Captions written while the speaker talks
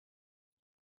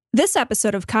This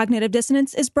episode of Cognitive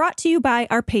Dissonance is brought to you by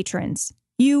our patrons.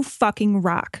 You fucking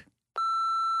rock.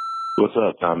 What's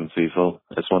up, Tom and Cecil?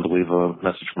 I just wanted to leave a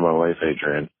message for my wife,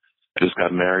 Adrian. I just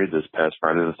got married this past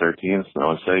Friday the 13th, and I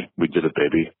want to say, we did it,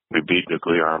 baby. We beat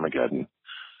nuclear Armageddon.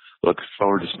 Look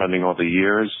forward to spending all the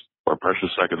years or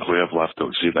precious seconds we have left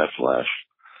to see that flash.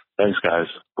 Thanks, guys.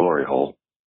 Glory hole.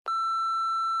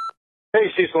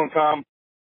 Hey, Cecil and Tom.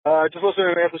 Just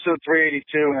listening to episode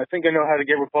 382, and I think I know how to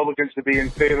get Republicans to be in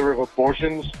favor of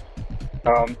abortions.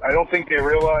 I don't think they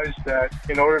realize that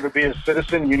in order to be a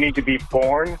citizen, you need to be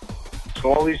born.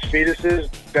 So all these fetuses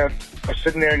that are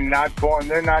sitting there not born,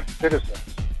 they're not citizens.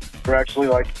 They're actually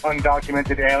like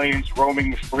undocumented aliens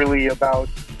roaming freely about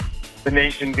the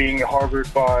nation being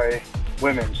harbored by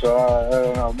women. So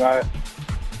I don't know.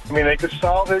 I mean, they could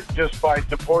solve it just by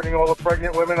deporting all the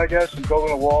pregnant women, I guess, and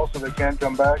building a wall so they can't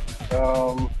come back.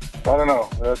 I don't know.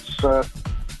 That's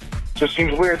just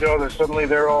seems weird, though, that suddenly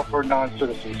they're all for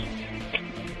non-citizens.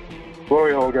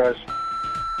 Glory hole, guys.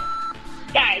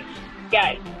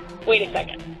 Guys, wait a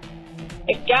second.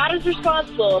 If God is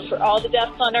responsible for all the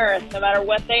deaths on Earth, no matter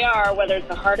what they are, whether it's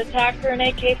a heart attack or an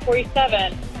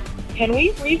AK-47, can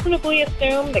we reasonably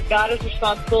assume that God is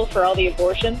responsible for all the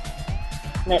abortions?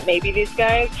 And that maybe these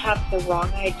guys have the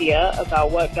wrong idea about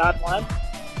what God wants?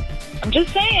 I'm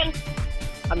just saying.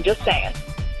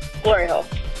 Glory hole.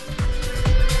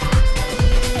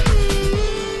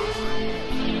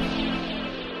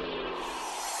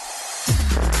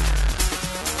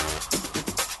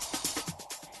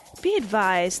 Be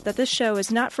advised that this show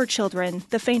is not for children,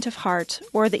 the faint of heart,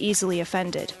 or the easily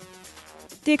offended.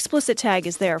 The explicit tag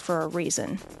is there for a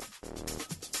reason.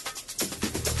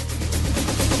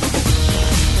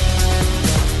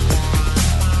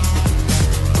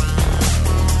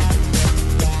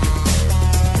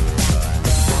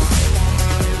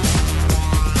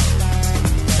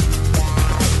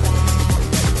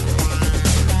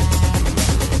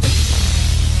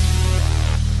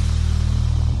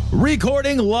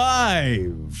 Recording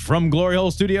live from Glory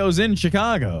Hole Studios in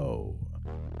Chicago.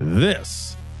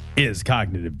 This is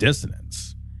Cognitive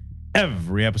Dissonance.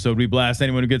 Every episode we blast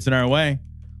anyone who gets in our way.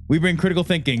 We bring critical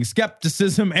thinking,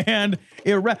 skepticism, and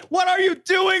what are you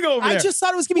doing over there? I just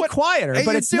thought it was going to be quieter,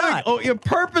 but it's not. Oh, you're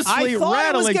purposely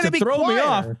rattling to throw me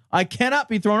off. I cannot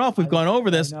be thrown off. We've gone over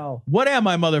this. What am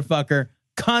I, motherfucker?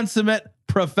 Consummate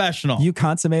professional. You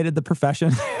consummated the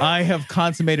profession. I have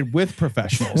consummated with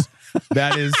professionals.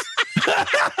 That is.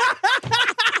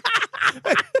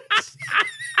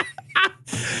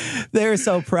 They're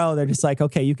so pro. They're just like,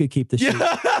 okay, you could keep the sheet.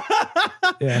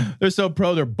 Yeah. They're so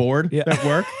pro. They're bored at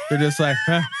work. They're just like,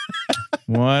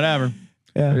 whatever.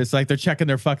 Yeah. It's like they're checking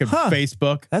their fucking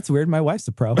Facebook. That's weird. My wife's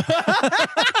a pro.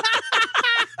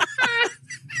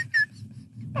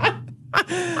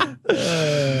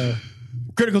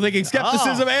 Critical thinking,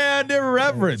 skepticism, and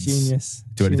irreverence. Genius.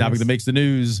 To any topic that makes the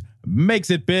news, makes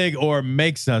it big, or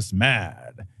makes us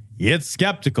mad. It's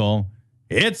skeptical,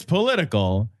 it's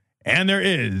political, and there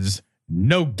is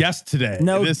no guest today.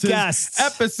 No this guest. Is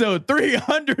episode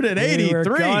 383. We're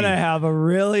going to have a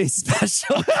really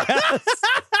special guest.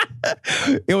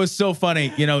 It was so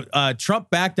funny. You know,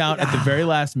 Trump backed out at the very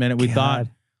last minute. We thought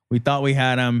we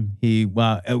had him.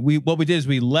 What we did is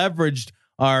we leveraged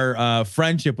our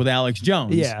friendship with Alex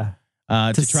Jones. Yeah.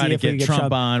 To try to get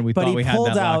Trump on. We thought we had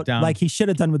that locked down. Like he should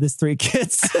have done with his 3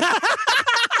 kids.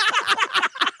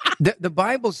 The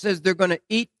Bible says they're going to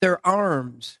eat their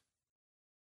arms.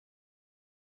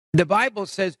 The Bible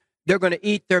says they're going to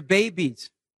eat their babies.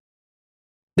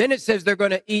 Then it says they're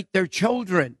going to eat their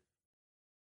children.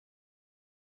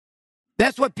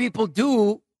 That's what people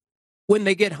do when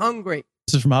they get hungry.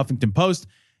 This is from Huffington Post.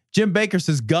 Jim Baker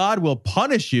says God will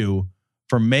punish you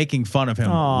for making fun of him.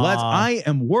 I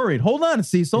am worried. Hold on,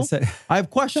 Cecil. I have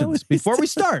questions before we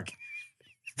start.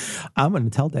 I'm going to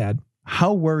tell Dad.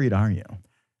 How worried are you?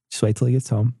 Just wait till he gets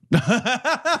home.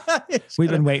 We've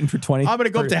been waiting for 20. I'm going to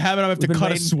go up to heaven. I'm going to have to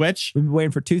cut a switch. We've been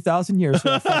waiting for 2,000 years for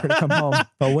that fucker to come home.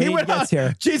 But when he gets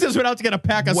here. Jesus went out to get a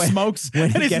pack of smokes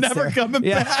and he's never coming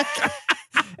back.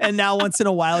 And now once in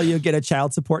a while you get a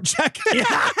child support check.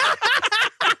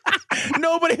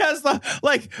 Nobody has the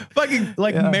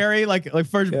Mary,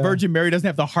 Virgin Mary doesn't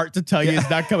have the heart to tell you he's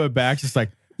not coming back. It's just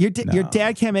like, your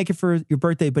dad can't make it for your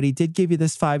birthday, but he did give you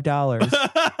this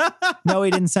 $5. No,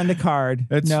 he didn't send a card.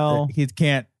 No, he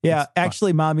can't. Yeah,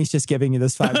 actually, mommy's just giving you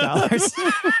this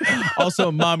 $5.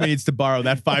 Also, mommy needs to borrow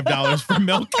that $5 for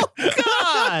milk. Oh,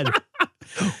 God.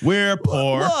 We're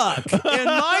poor. Look, in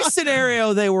my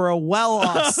scenario, they were a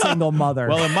well-off single mother.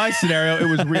 Well, in my scenario, it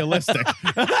was realistic.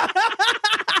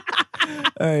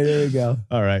 All right, there you go.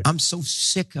 All right. I'm so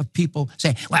sick of people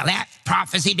saying, well, that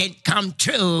prophecy didn't come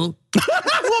true.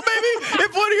 Well, maybe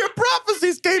if one of your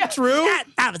prophecies came true. That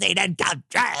prophecy didn't come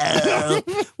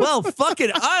true. Well,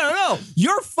 fucking, I don't know.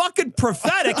 You're fucking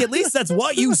prophetic. At least that's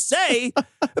what you say.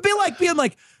 It'd be like being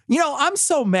like, I'm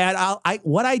so mad.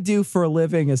 What I do for a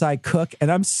living is I cook,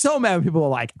 and I'm so mad when people are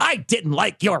like, I didn't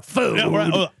like your food.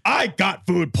 Yeah, I got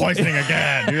food poisoning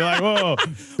again. You're like, whoa,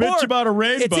 bitch Or about a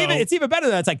rainbow. It's even better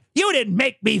than that. It's like, you didn't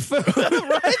make me food.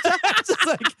 Right? It's just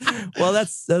like, well,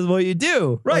 that's what you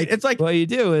do. Right. It's like what you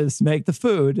do is make the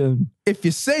food. And if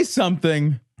you say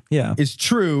something is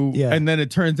true, and then it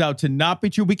turns out to not be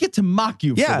true, we get to mock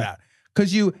you for that.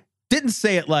 Because you didn't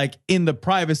say it like in the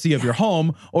privacy of your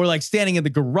home or like standing in the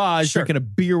garage drinking a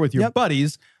beer with your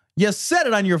buddies. You said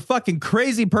it on your fucking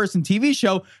crazy person TV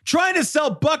show trying to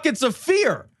sell buckets of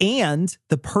fear. And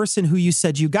the person who you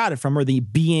said you got it from, or the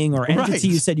being or entity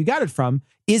you said you got it from,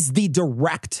 is the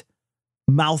direct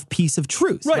mouthpiece of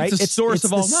truth. Right. It's the source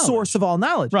of all knowledge. Source of all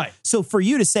knowledge. Right. So for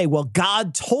you to say, well,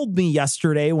 God told me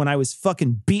yesterday when I was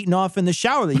fucking beaten off in the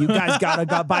shower that you guys gotta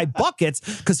buy buckets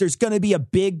because there's going to be a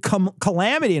big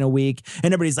calamity in a week,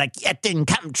 and everybody's like, it didn't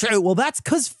come true. Well, that's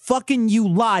because fucking you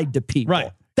lied to people.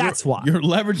 Right. That's why. You're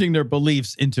leveraging their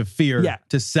beliefs into fear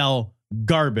to sell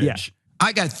garbage. Yeah.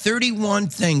 I got 31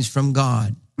 things from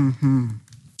God.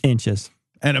 Inches.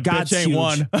 And a God's bitch ain't huge.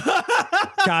 one.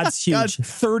 God's huge.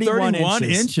 31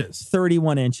 inches.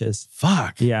 31 inches.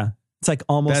 Fuck. Yeah. It's like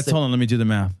almost. Hold on, let me do the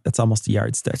math. That's almost a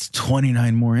yardstick. It's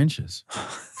 29 more inches.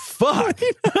 Fuck.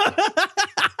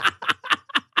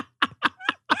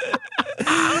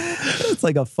 It's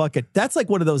like a fucking. That's like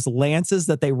one of those lances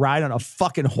that they ride on a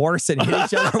fucking horse and hit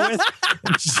each other with.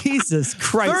 Jesus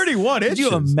Christ. 31 inches.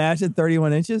 Could you imagine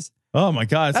 31 inches? Oh my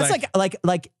God. That's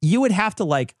like you would have to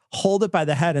like hold it by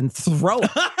the head and throw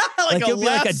it. Like it would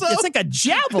be it's like a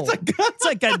javelin. It's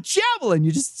like a javelin.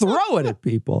 You just throw it at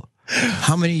people.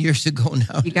 How many years ago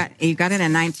now? You got it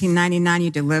in 1999.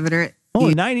 You delivered it. Oh,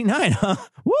 99, huh?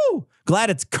 Woo! Glad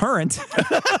it's current.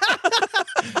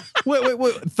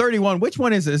 Wait, 31. Which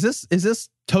one is it? Is this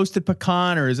toasted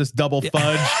pecan or is this double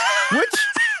fudge? Which?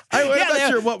 I'm not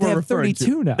sure what we're referring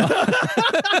 32 now.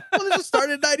 Well, this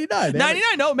started in 99.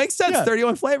 99. No, it makes sense. Yeah.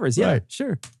 31 flavors. Yeah, Right.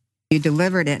 Sure. You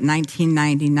delivered it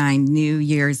 1999, New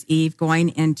Year's Eve,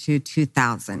 going into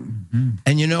 2000. Mm-hmm.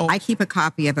 And I keep a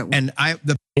copy of it. And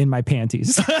in my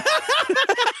panties.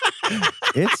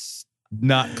 It's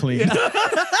not clean.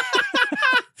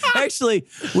 Actually,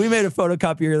 we made a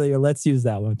photocopy earlier. Let's use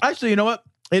that one. Actually, you know what?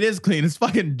 It is clean. It's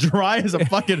fucking dry as a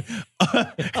fucking.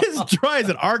 It's dry as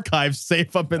an archive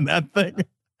safe up in that thing.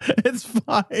 It's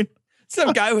fine.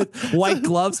 Some guy with white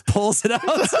gloves pulls it out,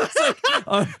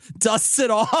 dusts it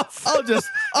off.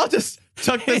 I'll just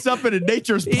tuck this up into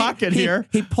nature's pocket here.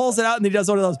 He pulls it out and he does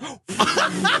one of those,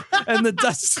 and the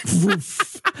dust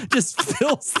just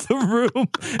fills the room.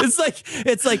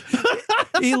 It's like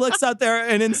he looks out there,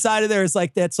 and inside of there is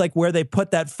like that's like where they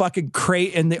put that fucking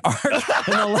crate in the Ark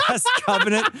in the Last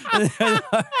Covenant. And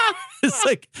it's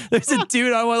like there's a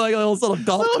dude on one like those little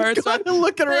golf carts.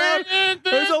 Looking around.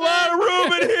 There's a lot of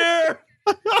room in here.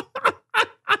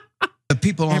 the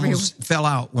people almost fell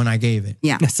out when I gave it.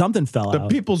 Yeah. Something fell out.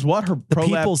 The people's what? Her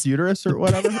prolapsed uterus or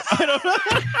whatever? I don't know.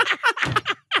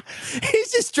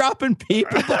 He's just dropping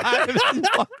people behind him.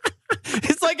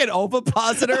 It's like an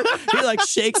ovipositor. He like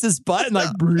shakes his butt and like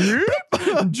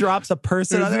and drops a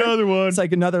person. There's on there. another one. It's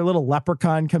like another little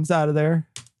leprechaun comes out of there.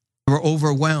 They were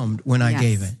overwhelmed when I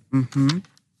gave it. Mm-hmm.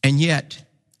 And yet,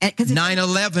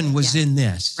 9/11 was in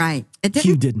this. Right.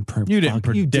 You didn't predict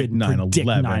 9/11.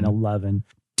 9/11.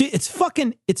 Dude, it's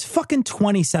fucking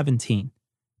 2017.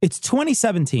 It's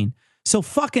 2017. So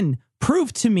fucking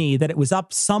prove to me that it was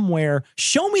up somewhere.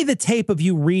 Show me the tape of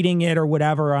you reading it or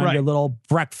whatever on your little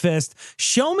breakfast.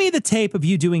 Show me the tape of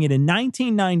you doing it in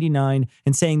 1999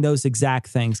 and saying those exact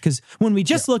things. Because when we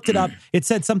just looked it up, it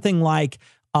said something like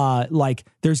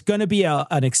there's going to be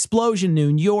an explosion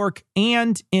in New York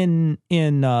and in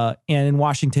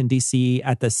Washington D.C.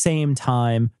 at the same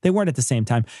time. They weren't at the same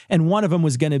time, and one of them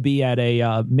was going to be at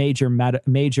a major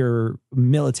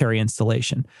military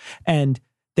installation, and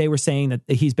they were saying that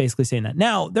he's basically saying that.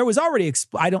 Now there was already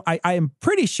I am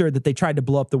pretty sure that they tried to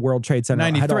blow up the World Trade Center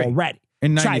 93. already.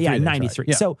 In 93. 93.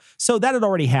 Yeah. So that had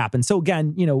already happened. So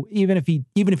again, even if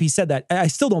he said that, I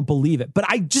still don't believe it. But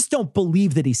I just don't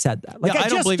believe that he said that. I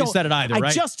don't believe he said it either, right?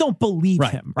 I just don't believe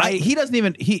him, right? He doesn't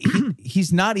even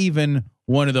he's not even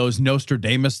one of those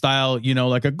Nostradamus style,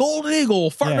 like a golden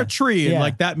eagle farting a tree, and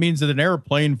like that means that an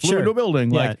airplane flew into a building.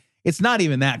 Like it's not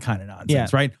even that kind of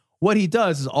nonsense, right? what he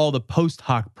does is all the post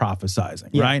hoc prophesizing,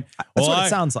 Yeah. right? That's what it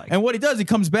sounds like. And what he does, he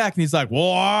comes back and he's like,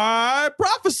 well, I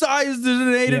prophesied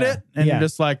it. And you're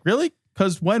just like, really?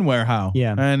 Because when, where, how?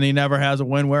 Yeah. And he never has a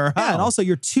when, where, or how. Yeah, and also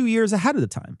you're 2 years ahead of the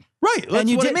time. Right. That's and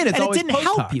you what did, I mean. It's and it always didn't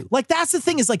help post-hoc. you. Like, that's the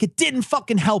thing, is like, it didn't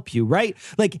fucking help you, right?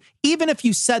 Like, even if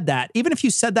you said that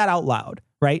out loud,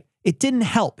 right? It didn't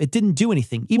help. It didn't do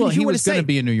anything. Even Well, if you he were was to say, going to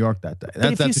be in New York that day.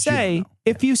 but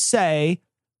if you say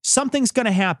something's going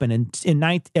to happen and you're in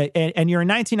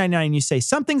 1999 and you say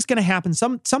something's going to happen,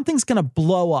 something's going to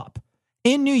blow up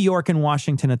in New York and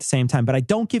Washington at the same time, but I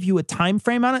don't give you a time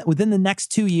frame on it within the next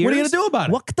 2 years. What are you going to do about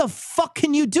it? What the fuck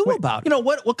can you do about it? You know,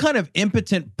 what kind of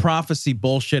impotent prophecy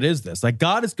bullshit is this? Like,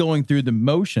 God is going through the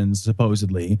motions,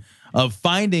 supposedly, of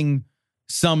finding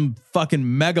some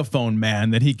fucking megaphone man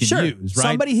that he can use, right?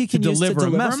 Somebody he can use to deliver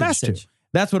a message. to.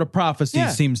 That's what a prophecy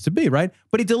seems to be, right?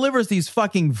 But he delivers these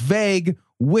fucking vague,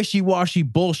 wishy-washy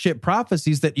bullshit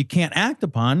prophecies that you can't act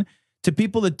upon to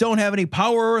people that don't have any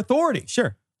power or authority.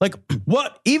 Sure. Like,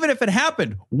 what, even if it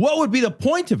happened, what would be the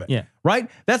point of it? Yeah. Right?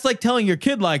 That's like telling your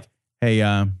kid, like, hey,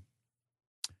 at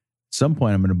some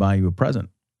point I'm going to buy you a present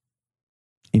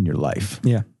in your life.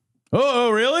 Yeah. Oh,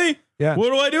 really? Yeah. What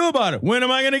do I do about it? When am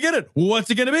I going to get it?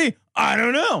 What's it going to be? I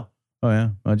don't know. Oh, yeah.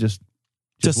 I'll just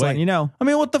wait. letting you know. I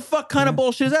mean, what the fuck kind of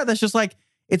bullshit is that? That's just like,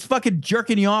 it's fucking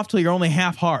jerking you off till you're only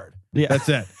half hard. Yeah. That's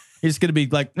it. It's going to be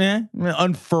like,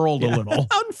 unfurled a little.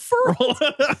 Unfurled.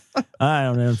 I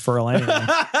don't unfurl anything.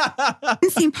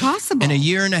 It's impossible. And a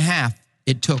year and a half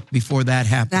it took before that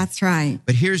happened. That's right.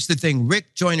 But here's the thing.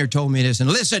 Rick Joyner told me this, and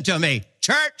listen to me,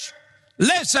 church.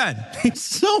 Listen. He's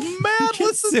so mad.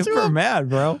 Listen to Super him. mad,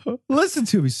 bro. Listen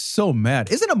to him. He's so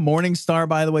mad. Isn't a Morningstar,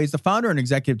 by the way, he's the founder and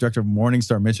executive director of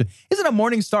Morningstar Mission. Isn't a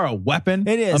Morningstar a weapon?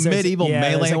 It is. A medieval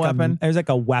melee weapon? There's like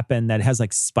a weapon that has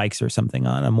like spikes or something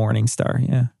on a morning star.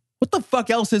 Yeah. What the fuck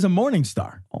else is a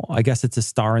Morningstar? Oh, I guess it's a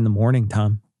star in the morning,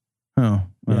 Tom. Oh,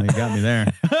 well, you got me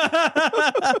there.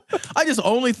 I just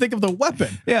only think of the weapon.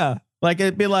 Yeah. Like,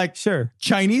 it'd be like, Sure.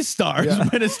 Chinese Stars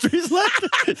Ministries.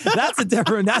 That's a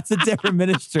different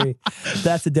ministry.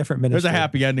 That's a different ministry. There's a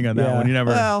happy ending on that one. You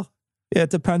never it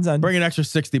depends on bring an extra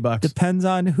 $60. Depends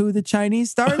on who the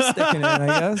Chinese star is sticking in,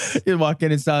 I guess. You walk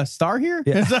in, it's a star here?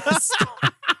 Yeah.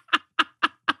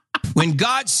 When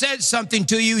God says something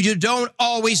to you, you don't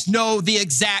always know the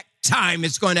exact time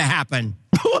it's going to happen.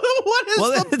 What is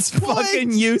Well, the it's point?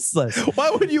 fucking useless. Why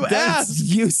would you That's ask?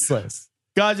 useless.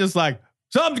 God's just like,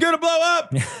 something's gonna blow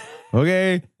up.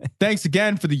 Okay. Thanks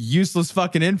again for the useless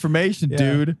fucking information,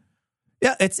 dude.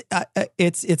 Yeah,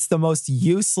 it's the most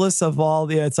useless of all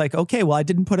the. It's like, okay, well, I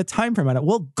didn't put a time frame on it.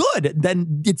 Well, good.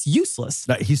 Then it's useless.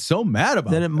 He's so mad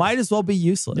about Then it. it might as well be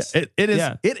useless. It is.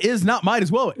 Yeah. It is not might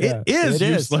as well. Yeah. It is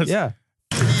useless. Yeah.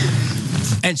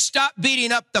 And stop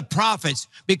beating up the prophets,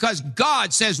 because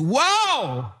God says,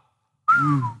 woe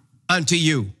unto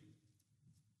you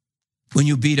when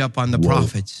you beat up on the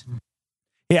prophets.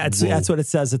 Yeah, that's what it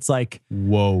says. It's like,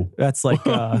 whoa. That's like,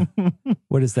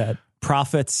 what is that?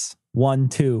 Prophets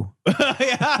 1-2.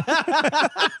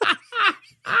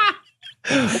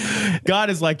 God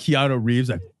is like Keanu Reeves,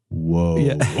 like, whoa.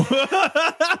 Yeah.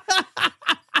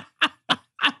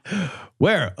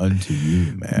 Where unto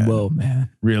you, man? Whoa, man.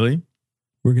 Really?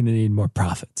 We're going to need more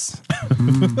prophets.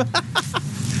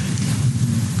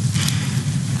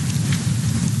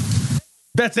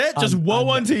 That's it? Just whoa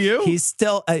unto you? He's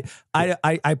still,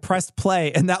 I pressed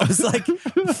play and that was like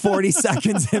 40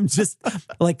 seconds. Him just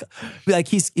like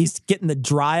he's getting the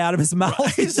dry out of his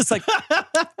mouth. He's just like,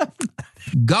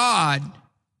 God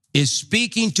is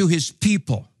speaking to his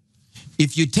people.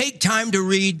 If you take time to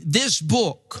read this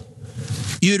book,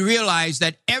 you'd realize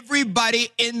that everybody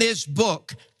in this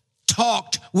book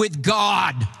talked with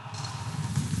God.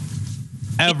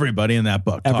 Everybody in that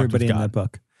book. talked everybody with in God. that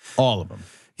book. All of them.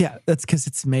 Yeah, that's because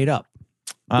it's made up.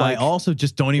 I also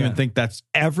just don't even think that's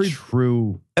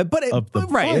true. But of the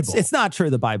right, Bible. it's not true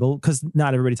of the Bible because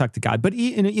not everybody talked to God. But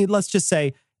let's just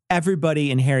say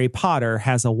everybody in Harry Potter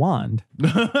has a wand.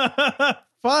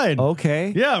 Fine.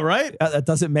 Okay. Yeah, right? That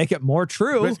doesn't make it more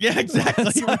true. Yeah,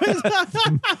 exactly.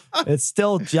 It's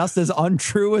still just as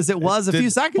untrue as it was a few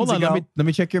seconds ago. Hold on, let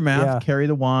me check your math. Yeah. Carry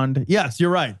the wand. Yes,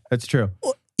 you're right. That's true.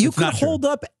 Well, you It's could not true. hold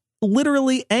up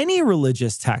literally any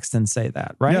religious text and say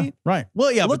that, right? Yeah, right.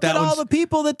 Well, yeah, Look but at all the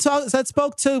people that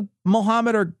spoke to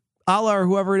Muhammad or Allah or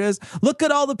whoever it is. Look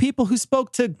at all the people who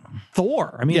spoke to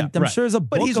Thor. I mean, I'm sure there's a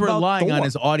book But he's about relying Thor. on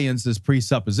his audience's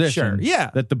presupposition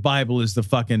that the Bible is the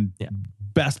fucking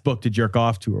best book to jerk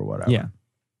off to or whatever. Yeah.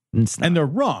 And they're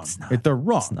wrong. They're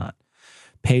wrong. It's not.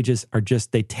 pages are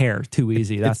just, they tear too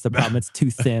easy. That's the problem. It's too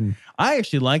thin. I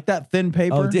actually like that thin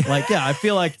paper. Oh, dude. Like, yeah, I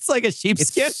feel like It's like a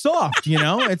sheepskin. it's soft, you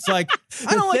know? It's like,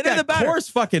 I don't like thinner the that better. coarse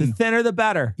fucking, The thinner the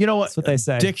better. you know what? That's what they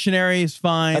say. Dictionary is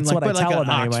fine. That's like, what I but like tell an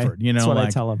them anyway. Oxford, you know? That's what I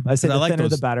like- tell them. I say 'cause the like thinner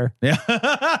those- the better.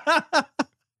 Yeah.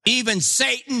 Even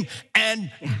Satan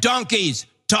and donkeys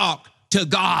talk to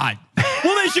God.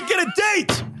 Well, they should get a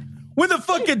date. When the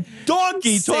fucking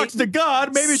donkey talks to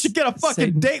God, maybe we should get a fucking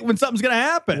Satan. date when something's going to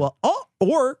happen. Well,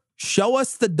 or show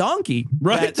us the donkey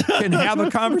Right. that can have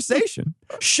a conversation.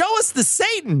 Show us the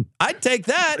Satan. I'd take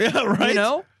that. Yeah, right. You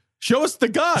know? Show us the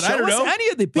God. I Show don't us know. any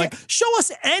of the show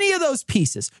us any of those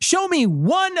pieces. Show me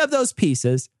one of those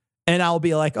pieces, and I'll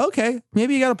be like, okay,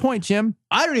 maybe you got a point, Jim.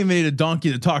 I don't even need a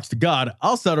donkey that talks to God.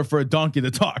 I'll settle for a donkey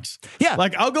that talks. Yeah.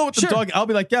 Like, I'll go with the Sure. donkey. I'll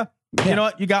be like, yeah, you know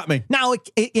what? You got me. Now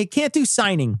it can't do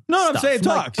signing. No, I'm stuff. saying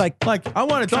talks. Like, I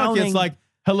want a donkey. counting- It's like,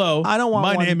 hello, I don't want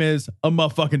my one- name is a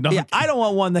motherfucking donkey. Yeah, I don't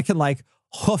want one that can like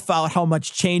hoof out how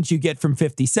much change you get from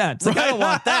 50 cents. Like, I don't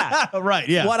want that. Right,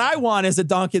 yeah. What I want is a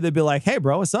donkey that'd be like, hey,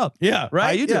 bro, what's up? Yeah, right.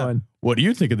 How you Yeah. doing? What do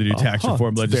you think of the new tax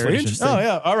reform it's very legislation? interesting. Oh,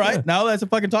 yeah. All right. Yeah. Now that's a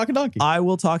fucking talking donkey. I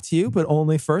will talk to you, but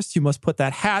only first you must put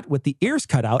that hat with the ears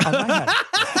cut out on my head.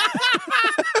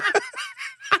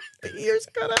 Ears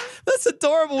cut out. That's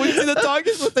adorable. We see the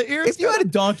donkeys with the ears If you cut had a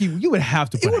donkey, you would have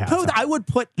to put hats on. I would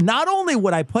put, not only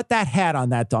would I put that hat on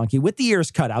that donkey with the ears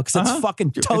cut out, because it's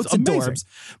fucking totes It's and amazing. dorbs,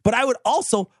 but I would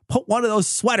also put one of those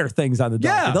sweater things on the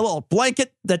donkey, Yeah. the little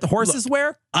blanket that the horses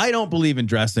wear. I don't believe in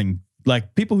dressing.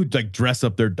 Like, people who like dress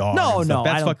up their dog. No, and stuff,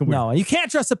 no, that's fucking weird. No, you can't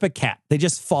dress up a cat. They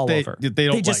just fall They over.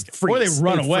 don't just like it. Or they freeze.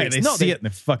 run away. freeze. They see it and they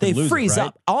fucking lose it, freeze right?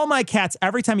 up. All my cats,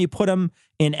 every time you put them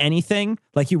in anything,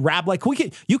 like you wrap, like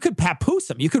you could papoose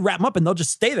them. You could wrap them up and they'll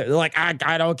just stay there. They're like, I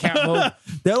can't move.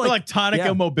 They're like tonic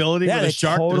immobility with they're a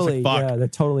shark. Totally, Fuck. yeah, they're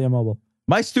totally immobile.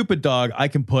 My stupid dog, I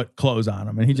can put clothes on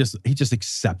him, and he just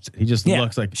accepts it. He just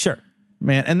looks like, sure,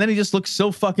 man, and then he just looks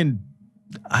so fucking.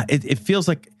 It feels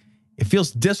like. It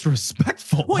feels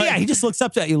disrespectful. Well, yeah, he just looks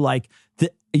up at you like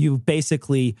you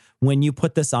basically, when you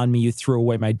put this on me, you threw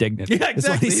away my dignity. Yeah, is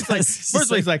what exactly. he He's like, says. first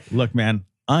of all, he's like, look, man,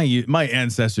 my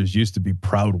ancestors used to be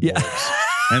proud wolves.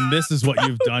 And this is what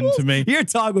you've done to me. Your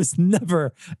dog was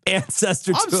never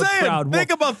ancestor to I'm a saying, proud wolf.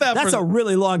 think about that. That's a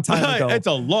really long time ago. It's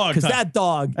a long time. Because that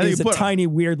dog And is you a put- tiny,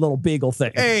 weird little beagle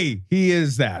thing. Hey, he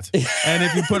is that. And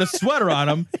if you put a sweater on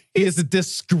him, he is a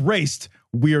disgraced,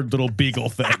 weird little beagle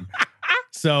thing.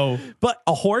 So, But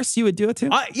a horse, you would do it too?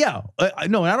 no,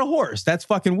 not a horse. That's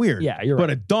fucking weird. Yeah, you're But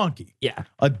right. a donkey. Yeah.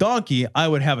 A donkey, I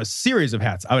would have a series of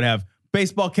hats. I would have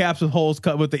baseball caps with holes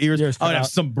cut with the ears. Ears I would cut have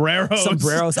out. sombreros.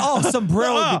 Sombreros. Oh,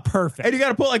 sombrero would be perfect. And you got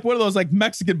to put like one of those like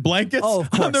Mexican blankets Oh,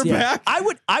 of course, on their yeah. back.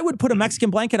 I would put a Mexican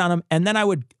blanket on him, and then I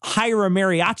would hire a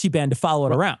mariachi band to follow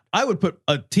it around. I would put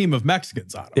a team of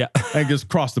Mexicans on him. Yeah. And just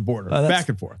cross the border, That's- back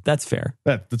and forth. That's fair.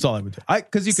 That's all I would do.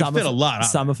 Because you can fit a lot on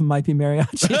Some of them might be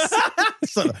mariachis. it.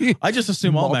 So, I just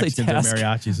assume all Mexicans are Multitask.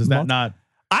 mariachis. Is that not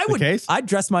I the would. case? I'd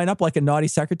dress mine up like a naughty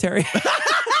secretary.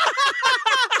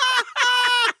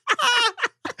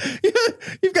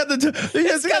 You've got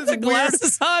It's got the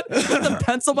glasses on, the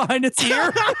pencil behind its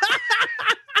ear.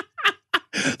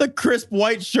 the crisp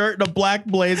white shirt and a black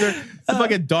blazer. The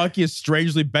fucking donkey is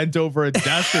strangely bent over a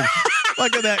desk. And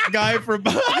look at that guy from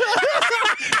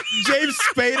James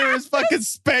Spader is fucking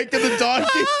spanking the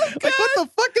donkey. Like, what the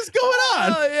fuck is going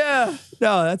on? Oh yeah.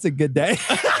 No, that's a good day.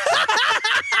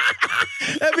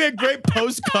 That'd be a great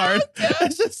postcard.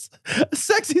 It's just a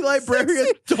sexy librarian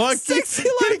donkey sexy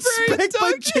getting librarian spanked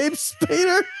by James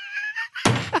Spader.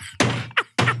 I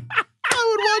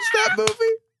would watch that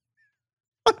movie.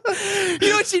 You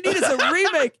know what you need is a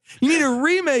remake. You need a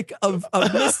remake of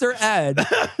Mr. Ed,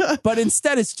 but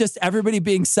instead it's just everybody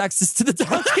being sexist to the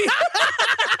donkey.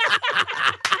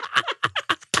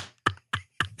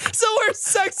 So we're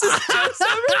sexist jokes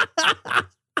ever.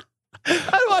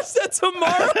 I'd watch that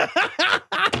tomorrow.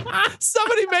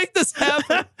 Somebody make this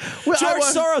happen. Well, George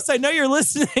Soros, I know you're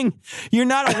listening. You're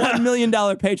not a $1 million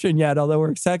patron yet, although we're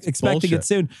expecting bullshit. it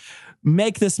soon.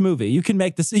 Make this movie. You can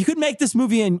make this. You could make this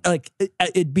movie and like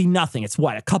it'd be nothing. It's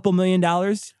what, a couple $1 million?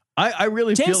 I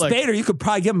really James feel like Spader, you could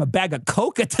probably give him a bag of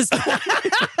Coke at this point.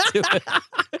 Do it.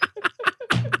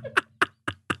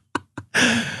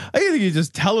 I think you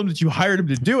just tell him that you hired him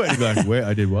to do it. And you're like, wait,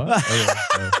 I did what?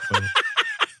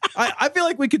 I feel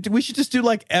like we should just do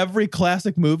like every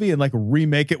classic movie and like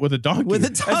remake it with a donkey, With a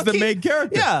donkey as the main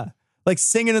character. Yeah. Like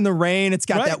Singing in the Rain. It's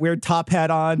got Right. that weird top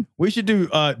hat on. We should do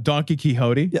Donkey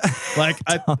Quixote. Yeah. Like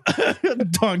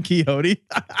Don Quixote.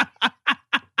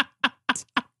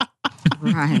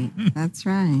 Right. That's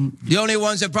right. The only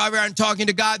ones that probably aren't talking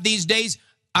to God these days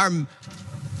are the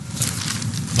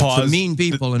Pause. mean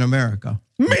people in America.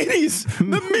 Meanies.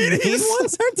 The meanies. Mean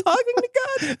ones are talking to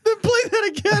God. Then play that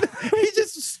again. He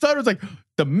just stutters like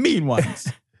the mean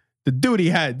ones, the duty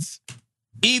heads.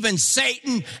 Even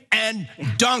Satan and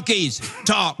donkeys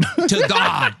talk to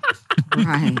God.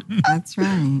 Right. That's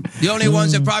right. The only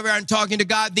ones that probably aren't talking to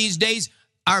God these days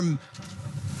are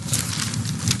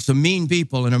some mean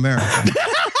people in America.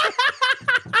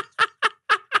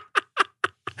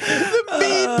 The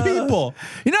mean people.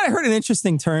 You know, I heard an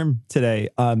interesting term today.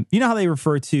 You know how they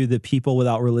refer to the people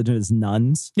without religion as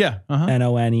nuns? Yeah. Uh-huh.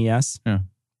 Nones. Yeah.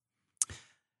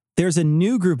 There's a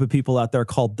new group of people out there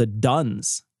called the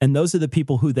Duns. And those are the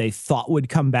people who they thought would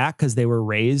come back because they were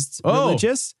raised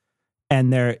religious.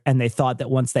 And they thought that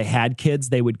once they had kids,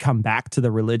 they would come back to the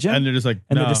religion. And they're just like,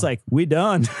 they're just like, we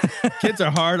done. Kids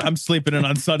are hard. I'm sleeping in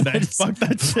on Sunday. Fuck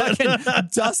that shit. Fucking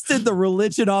dusted the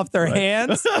religion off their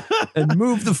hands and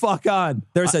moved the fuck on.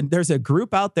 There's a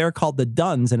group out there called the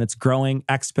Duns, and it's growing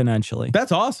exponentially.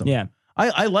 That's awesome. Yeah.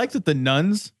 I like that the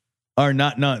nuns are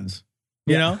not nuns.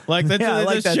 You know? Like that's I they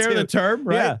like just that share too. the term,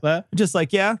 right? Yeah. Just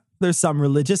like, there's some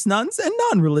religious nuns and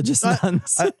non-religious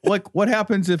nuns. Like what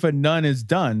happens if a nun is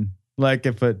done? Like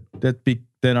if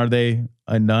then are they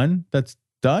a nun that's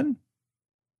done?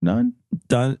 Nun?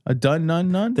 Done. A done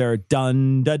nun nun? They're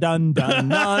done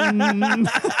nun.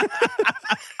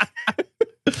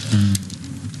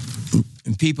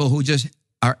 And people who just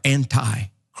are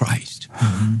anti-Christ.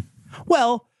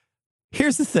 Well,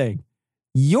 here's the thing.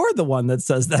 You're the one that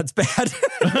says that's bad.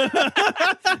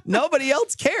 Nobody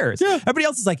else cares. Yeah. Everybody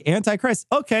else is like anti-Christ.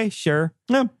 Okay, sure.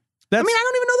 Yeah. I mean, I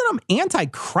don't even know that I'm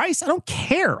anti-Christ. I don't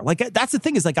care. Like that's the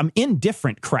thing is like I'm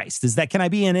indifferent Christ. Is that can I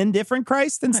be an indifferent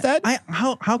Christ instead?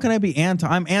 How can I be anti?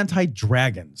 I'm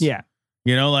anti-dragons. Yeah.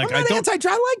 You know, like I'm not I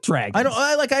like dragons. I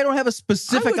don't have a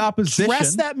specific opposition.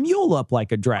 Dress that mule up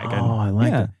like a dragon. Oh, I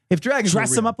like that. If dragons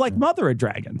dress him up like Mother of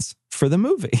Dragons for the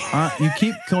movie. You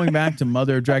keep going back to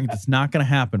Mother of Dragons. It's not going to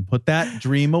happen. Put that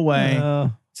dream away.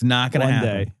 It's not going to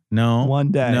happen. Day. No.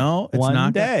 One day. No, it's one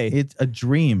not. Day. It's a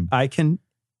dream.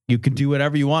 You can do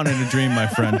whatever you want in a dream, my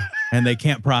friend, and they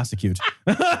can't prosecute.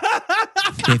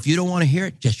 If you don't want to hear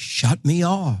it, just shut me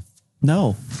off.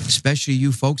 No. Especially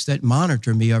you folks that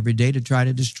monitor me every day to try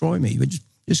to destroy me. But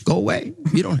just go away.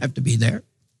 You don't have to be there.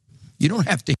 You don't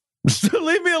have to.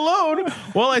 Leave me alone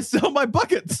while I sell my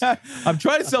buckets. I'm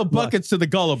trying to sell buckets to the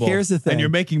gullible. Here's the thing. And you're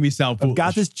making me sound foolish. I've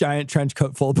got this giant trench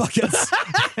coat full of buckets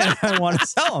and I want to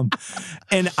sell them.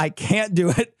 And I can't do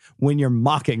it when you're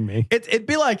mocking me. It'd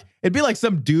be like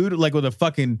some dude like with a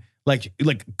fucking like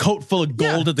coat full of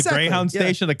gold at the Greyhound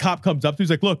station. The cop comes up to, he's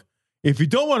like, look, if you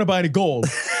don't want to buy any gold,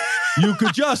 you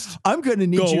could just I'm going to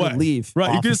need you to leave,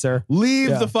 right? Officer. You could just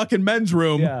leave the fucking men's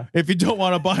room if you don't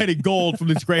want to buy any gold from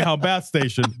this Greyhound bus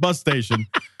station.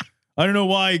 I don't know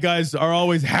why you guys are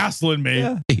always hassling me.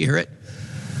 To hear it.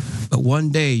 But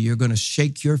one day you're going to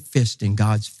shake your fist in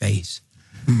God's face.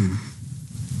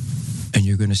 And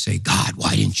you're going to say, God,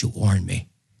 why didn't you warn me?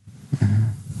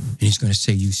 And he's going to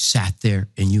say, you sat there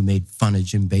and you made fun of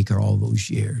Jim Baker all those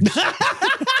years.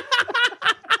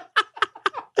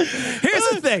 Here's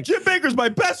the thing. Jim Baker's my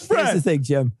best friend. Here's the thing,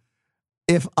 Jim.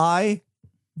 If I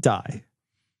die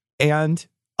and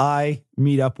I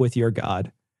meet up with your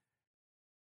God,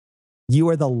 you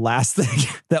are the last thing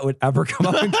that would ever come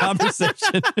up in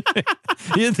conversation.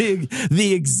 You're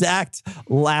the exact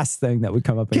last thing that would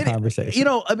come up in conversation. You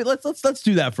know, I mean, let's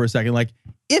do that for a second. Like,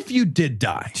 if you did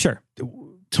die, sure,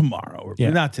 tomorrow or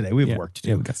not today, we have work to do.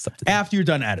 Yeah, we got stuff to do. After you're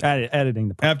done editing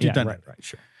the podcast. After you're done, right,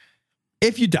 sure.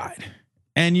 If you died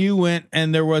and you went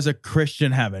and there was a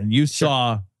Christian heaven, you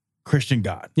saw Christian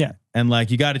God, and like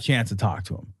you got a chance to talk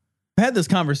to him. I had this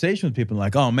conversation with people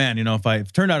like, oh man, you know, if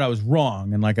it turned out I was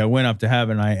wrong and like I went up to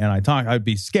heaven and I talked, I'd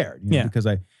be scared, you know, because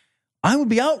I would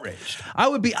be outraged. I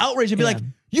would be outraged and be like,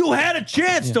 you had a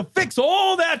chance to fix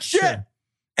all that shit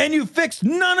and you fixed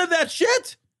none of that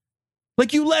shit.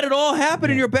 Like you let it all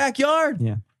happen in your backyard.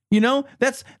 Yeah. You know,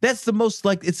 that's the most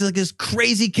like, it's like this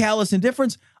crazy callous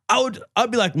indifference.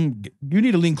 I'd be like, you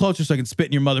need to lean closer so I can spit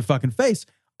in your motherfucking face.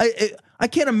 I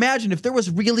can't imagine if there was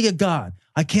really a God.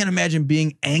 I can't imagine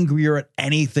being angrier at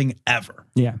anything ever.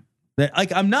 Yeah.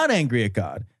 Like I'm not angry at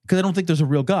God because I don't think there's a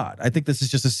real God. I think this is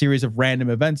just a series of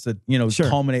random events that, you know,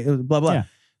 culminate, blah, blah. Yeah.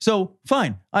 So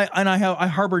fine. I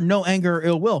harbor no anger or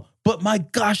ill will, but my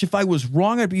gosh, if I was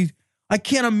wrong, I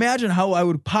can't imagine how I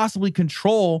would possibly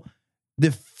control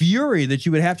the fury that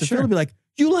you would have to feel to be like,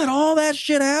 you let all that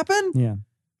shit happen? Yeah.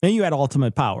 And you had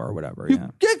ultimate power or whatever. You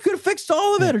could have fixed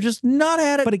all of it or just not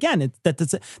had it. But again,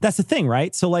 that's the thing,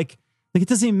 right? So like Like, it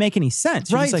doesn't even make any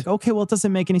sense. You're just Right. like, okay, well, it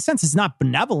doesn't make any sense. He's not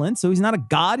benevolent, so he's not a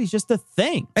god. He's just a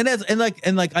thing. And that's and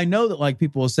like I know that like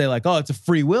people will say like, oh, it's a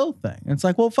free will thing. And it's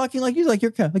like, well, fucking like you're like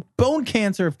bone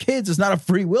cancer of kids is not a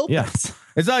free will thing. Yes.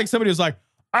 It's not like somebody was like,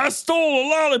 I stole a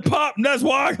lollipop and that's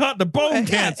why I got the bone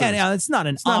cancer. And it's not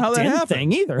an not how that opt-in happened.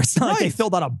 thing either. It's not like they Right.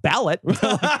 filled out a ballot.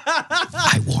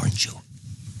 I warned you,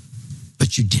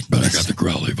 but you didn't. But I got the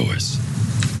growly voice.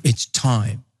 It's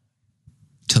time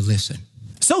to listen.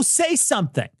 So say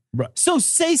something. Right. So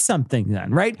say something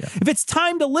then, right? Yeah. If it's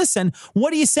time to listen,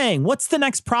 what are you saying? What's the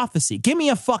next prophecy? Give me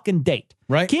a fucking date.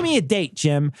 Right. Give me a date,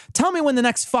 Jim. Tell me when the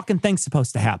next fucking thing's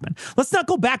supposed to happen. Let's not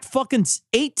go back fucking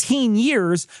 18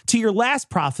 years to your last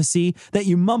prophecy that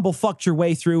you mumble fucked your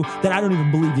way through that I don't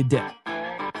even believe you did.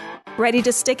 Ready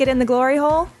to stick it in the glory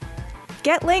hole?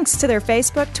 Get links to their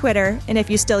Facebook, Twitter, and if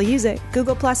you still use it,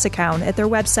 Google Plus account at their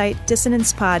website,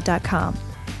 dissonancepod.com.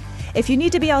 If you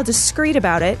need to be all discreet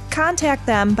about it, contact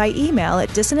them by email at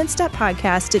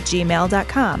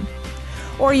dissonance.podcast@gmail.com.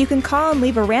 Or you can call and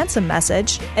leave a ransom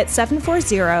message at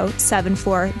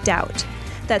 740-74-DOUBT.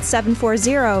 That's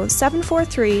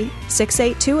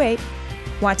 740-743-6828.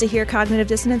 Want to hear Cognitive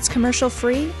Dissonance commercial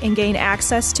free and gain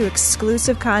access to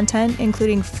exclusive content,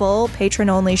 including full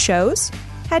patron-only shows?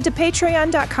 Head to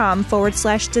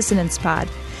patreon.com/dissonancepod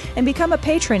and become a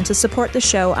patron to support the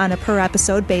show on a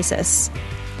per-episode basis.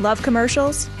 Love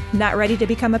commercials? Not ready to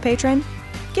become a patron?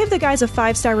 Give the guys a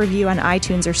 5-star review on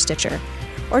iTunes or Stitcher.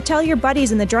 Or tell your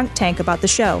buddies in the drunk tank about the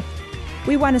show.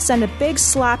 We want to send a big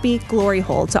sloppy glory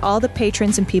hole to all the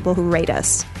patrons and people who rate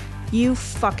us. You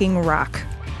fucking rock.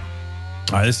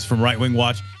 All right, this is from Right Wing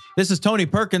Watch. This is Tony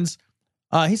Perkins.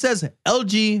 He says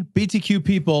LGBTQ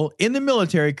people in the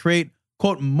military create,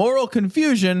 quote, moral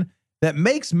confusion that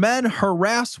makes men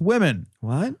harass women.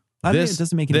 What? I mean, it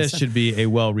doesn't make any sense. This should be a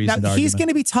well-reasoned Now, argument. he's going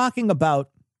to be talking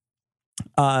about,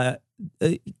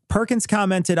 Perkins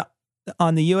commented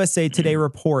on the USA Today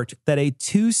report that a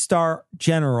 2-star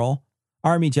general,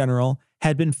 Army general,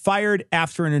 had been fired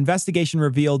after an investigation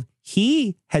revealed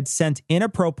he had sent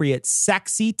inappropriate,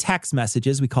 sexy text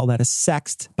messages. We call that a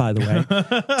sext, by the way,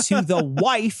 to the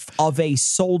wife of a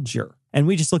soldier. And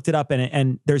we just looked it up,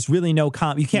 and there's really no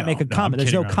comment. You can't make a comment.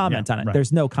 There's no comment on it. Right.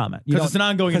 There's no comment. Because it's an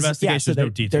ongoing investigation. So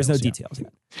there's no details. details.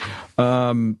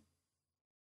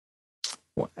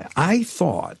 I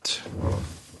thought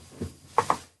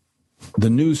the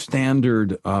new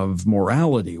standard of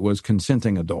morality was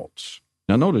consenting adults.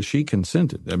 Now, notice she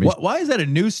consented. I mean, Why is that a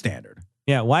new standard?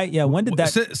 Yeah. Why? Yeah. When did that?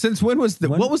 Since when was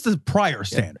what was the prior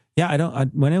standard? Yeah. I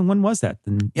don't. When was that?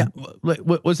 Yeah.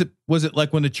 Was it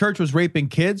like when the church was raping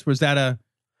kids? Was that a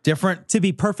different? To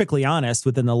be perfectly honest,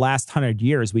 within the last 100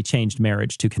 years, we changed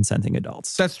marriage to consenting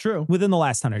adults. That's true. Within the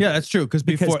last 100 years. Yeah, that's true. Because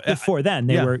before then,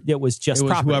 it was just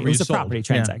property. It was a property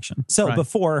transaction. Yeah. So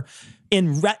before,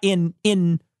 in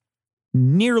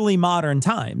nearly modern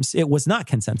times, it was not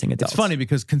consenting adults. It's funny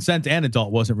because consent and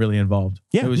adult wasn't really involved.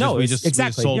 Yeah, it was no, we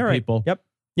sold You're people. Right.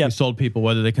 Yep. We sold people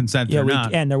whether they consented or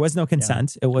not. And there was no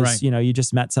consent. It was, you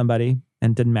just met somebody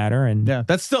and didn't matter. And yeah,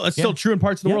 that's still true in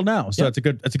parts of the world now. So that's a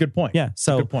good point. Yeah.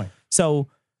 So good point. So,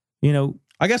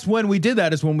 I guess when we did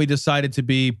that is when we decided to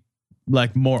be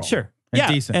like moral. Sure.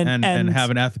 And decent and have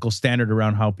an ethical standard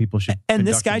around how people should. And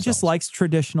this guy just likes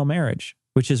traditional marriage,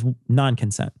 which is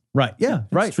non-consent. Right. Yeah.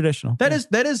 Right. It's traditional. That is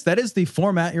the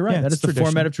format. You're right. Yeah, that is the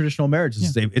format of traditional marriage.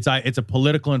 It's a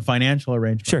political and financial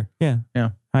arrangement. Sure. Yeah. Yeah.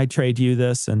 I trade you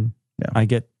this, and I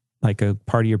get like a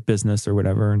part of your business or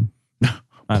whatever, and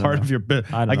part of your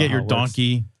business. I get your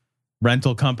donkey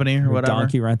rental company or whatever.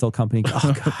 Donkey rental company.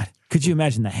 Oh God! Could you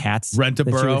imagine the hats? Rent a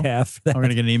burro. You would have I'm gonna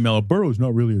get an email. A burro is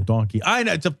not really a donkey. I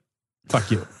know.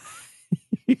 Fuck you.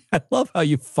 I love how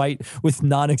you fight with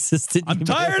non-existent. I'm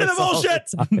tired of the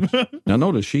bullshit. Now,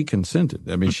 notice she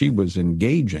consented. I mean, she was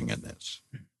engaging in this.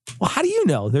 Well, how do you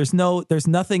know? There's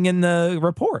nothing in the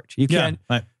report. You can't.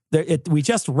 We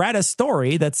just read a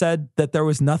story that said that there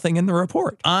was nothing in the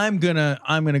report. I'm gonna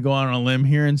go out on a limb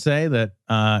here and say that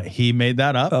he made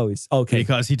that up. Oh, he's okay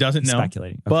because he doesn't know.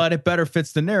 Speculating, okay. But it better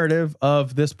fits the narrative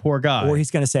of this poor guy. Or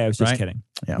he's gonna say I was just kidding.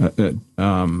 Yeah.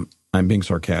 I'm being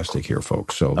sarcastic here,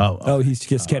 folks. So, he's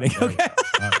just kidding. Okay,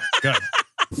 good.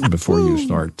 Before you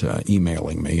start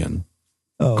emailing me and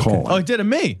calling. Oh, he did it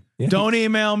me. Yeah. Don't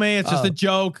email me. It's just a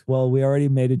joke. Well, we already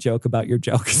made a joke about your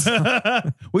jokes.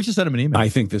 We should send him an email. I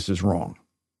think this is wrong.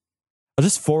 I'll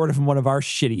just forward it from one of our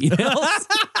shitty emails.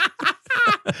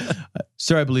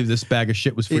 Sir, I believe this bag of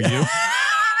shit was for you.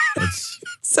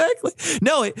 Exactly.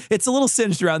 No, it's a little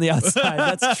singed around the outside.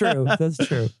 That's true. That's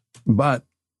true. But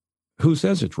who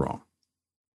says it's wrong?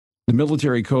 The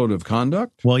military code of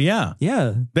conduct? Well, yeah.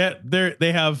 Yeah.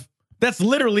 They have, that's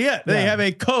literally it. They have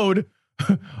a code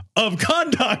of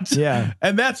conduct. Yeah.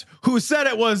 And that's who said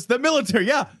it was the military.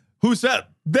 Yeah. Who said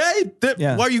they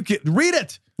Yeah. why you read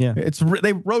it? Yeah.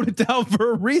 They wrote it down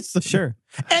for a reason. Sure.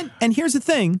 And here's the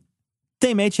thing.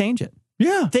 They may change it.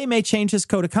 Yeah. They may change this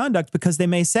code of conduct because they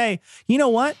may say, you know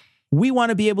what? We want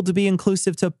to be able to be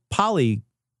inclusive to poly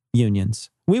unions.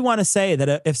 We want to say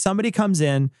that if somebody comes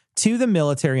in to the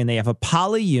military and they have a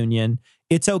poly union,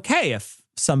 it's okay if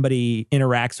somebody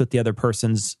interacts with the other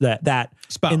person's that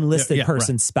Spouse. enlisted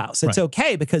person's spouse. It's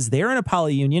okay because they're in a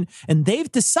poly union and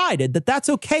they've decided that that's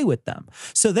okay with them.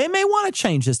 So they may want to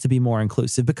change this to be more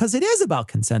inclusive because it is about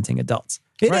consenting adults.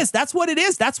 It is. That's what it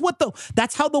is.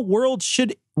 That's how the world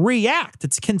should react.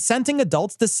 It's consenting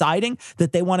adults deciding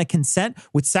that they want to consent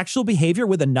with sexual behavior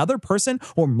with another person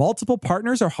or multiple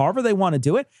partners or however they want to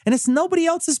do it. And it's nobody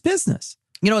else's business.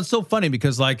 You know, it's so funny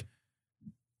because like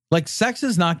sex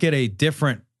does not get a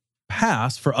different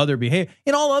pass for other behavior.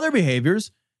 In all other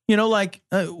behaviors, you know, like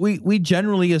we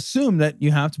generally assume that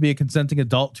you have to be a consenting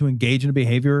adult to engage in a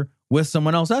behavior with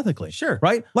someone else ethically. Sure.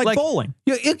 Right? Like bowling.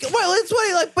 Well, it's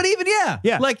funny, like, but even,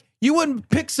 yeah. Like you wouldn't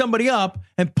pick somebody up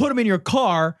and put them in your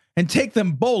car and take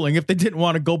them bowling if they didn't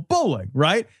want to go bowling,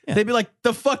 right? Yeah. They'd be like,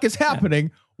 the fuck is happening?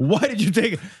 Yeah. Why did you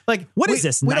take it? Like, what is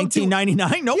this?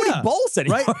 1999? Nobody bowls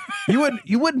anymore. Right?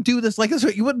 You wouldn't do this like this.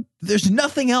 You wouldn't. There's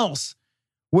nothing else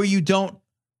where you don't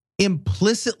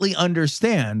implicitly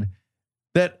understand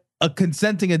that a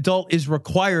consenting adult is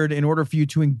required in order for you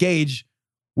to engage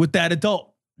with that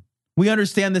adult. We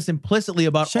understand this implicitly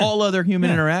about all other human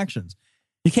interactions.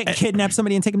 You can't kidnap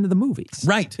somebody and take them to the movies.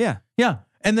 Right. Yeah. Yeah.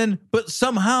 And then, but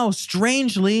somehow,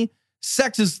 strangely,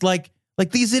 sex is like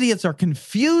these idiots are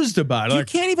confused about it. You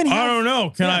can't even I don't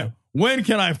know. When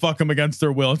can I fuck them against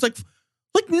their will? It's like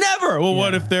never. Well,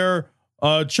 what if they're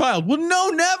a child? Well, no,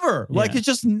 never. Yeah. Like, it's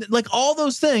just like all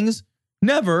those things,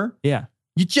 never. Yeah.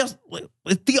 You just,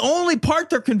 the only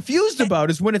part they're confused about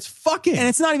is when it's fucking. And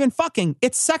it's not even fucking.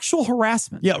 It's sexual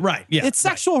harassment. Yeah, right. Yeah. It's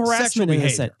sexual harassment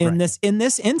in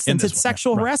this instance. It's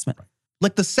sexual harassment. Right.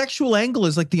 Like the sexual angle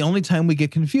is like the only time we get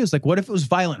confused. Like, what if it was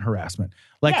violent harassment?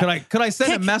 Like, could I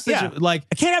send a message like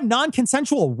I can't have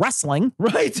non-consensual wrestling.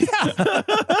 Right. Yeah.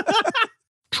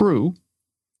 True.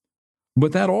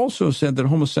 But that also said that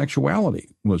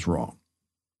homosexuality was wrong.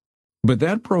 But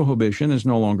that prohibition is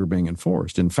no longer being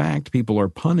enforced. In fact, people are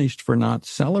punished for not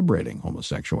celebrating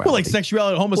homosexuality. Well, like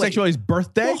homosexuality's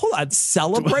birthday? Well, hold on.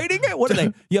 Celebrating it? What are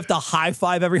they? You have to high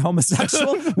five every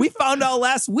homosexual? We found out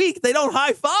last week they don't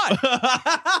high five.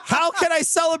 How can I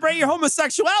celebrate your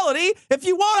homosexuality if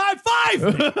you won't high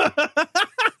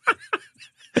five?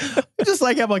 Just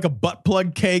like have like a butt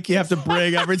plug cake you have to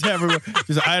bring every time.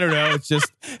 I don't know. It's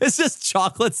just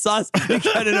chocolate sauce. It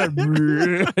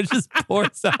just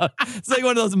pours out. It's like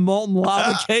one of those molten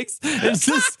lava cakes. It's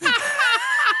just.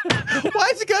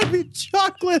 Why is it got to be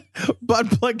chocolate butt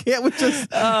plug cake? Which just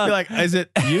be like, is it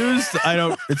used? I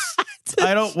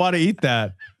don't want to eat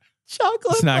that.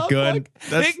 Chocolate. It's not good.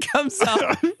 It comes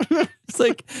out. It's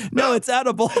like, no, it's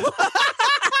edible.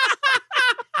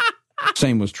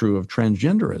 Same was true of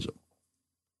transgenderism.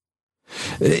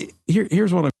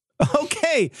 Here's what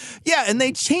Okay. Yeah, and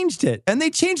they changed it. And they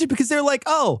changed it because they're like,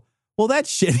 oh, well,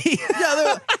 that's shitty.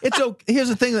 Yeah, it's okay. Here's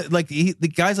the thing that like the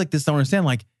guys like this don't understand.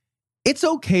 Like, it's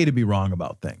okay to be wrong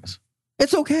about things.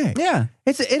 It's okay. Yeah.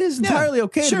 It is entirely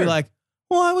okay to be like,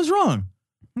 well, I was wrong.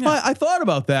 Yeah. I thought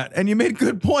about that and you made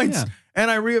good points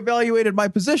and I reevaluated my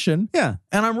position. Yeah.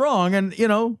 And I'm wrong. And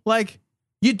like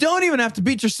you don't even have to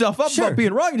beat yourself up about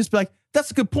being wrong. You just be like, that's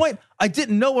a good point. I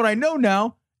didn't know what I know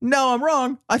now. Now I'm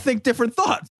wrong. I think different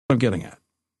thoughts. I'm getting at.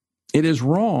 It is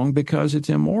wrong because it's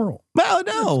immoral. Well,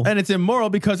 no. And it's immoral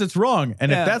because it's wrong.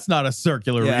 And if that's not a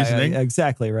circular reasoning. Yeah,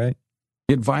 exactly, right.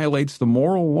 It violates the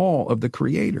moral law of the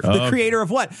creator. The creator of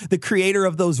what? The creator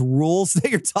of those rules that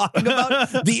you're talking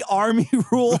about? The army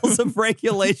rules of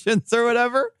regulations or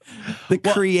whatever? The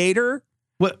creator?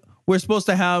 What? We're supposed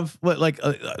to have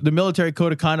the military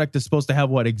code of conduct is supposed to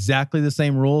have exactly the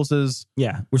same rules as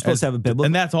we're supposed to have a biblical,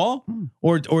 and that's all,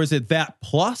 or is it that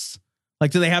plus?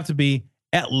 Like, do they have to be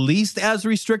at least as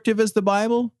restrictive as the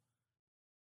Bible,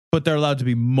 but they're allowed to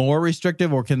be more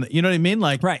restrictive, or can you know what I mean?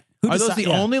 Like, right? Are those the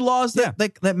only laws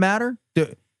that matter?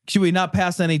 Should we not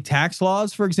pass any tax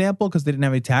laws, for example, because they didn't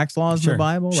have any tax laws in the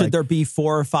Bible? Should there be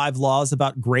 4 or 5 laws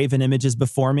about graven images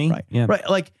before me? Right. Yeah. Right.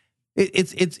 Like.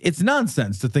 It's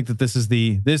nonsense to think that this is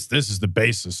the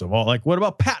basis of all. Like, what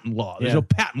about patent law? There's no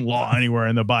patent law anywhere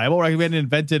in the Bible. Right? We hadn't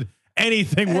invented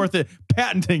anything worth it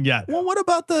patenting yet. Well, what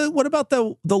about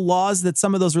the laws that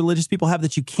some of those religious people have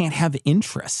that you can't have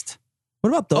interest?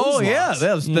 What about those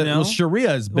laws? Well,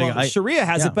 Sharia is big. Well, Sharia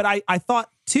has it, but I thought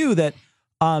too that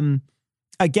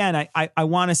again, I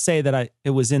want to say that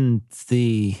it was in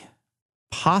the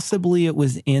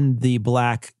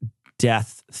Black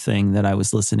Death thing that I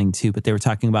was listening to, but they were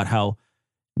talking about how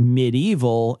in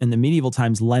the medieval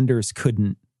times, lenders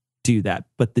couldn't do that,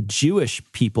 but the Jewish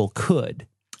people could.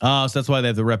 Oh, so that's why they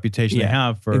have the reputation they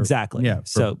have for exactly. Yeah,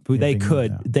 so they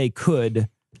could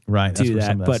right do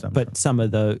that, but some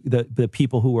of the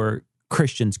people who were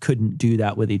Christians couldn't do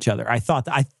that with each other.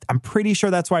 I'm pretty sure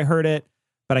that's where I heard it,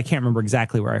 but I can't remember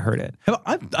exactly where I heard it.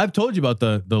 I've told you about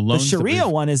the loans. The Sharia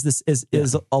one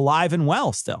is alive and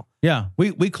well still. Yeah,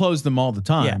 we close them all the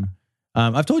time.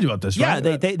 I've told you about this. Yeah,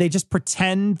 right? they just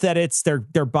pretend that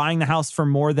they're buying the house for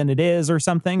more than it is or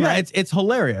something. Yeah, right? it's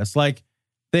hilarious. Like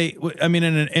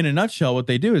in a nutshell, what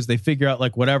they do is they figure out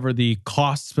like whatever the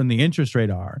costs and the interest rate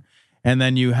are, and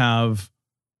then you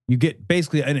get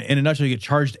basically in a nutshell, you get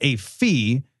charged a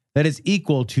fee that is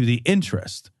equal to the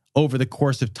interest over the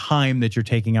course of time that you're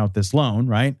taking out this loan,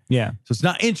 right? Yeah. So it's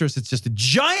not interest, it's just a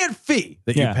giant fee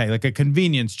that you pay, like a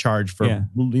convenience charge for,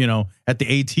 at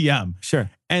the ATM. Sure.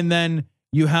 And then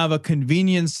you have a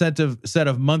convenience set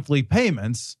of monthly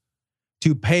payments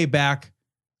to pay back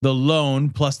the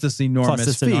loan plus this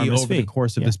enormous fee over the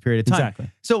course of this period of time.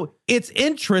 Exactly. So it's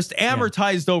interest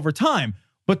amortized over time,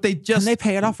 but they just... Can they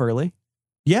pay it off early?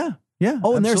 Yeah. Yeah.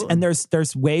 Oh, and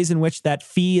there's ways in which that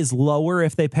fee is lower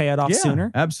if they pay it off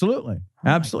sooner. Absolutely. Oh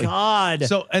Absolutely. God.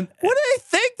 So, and what do they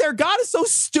think? Their God is so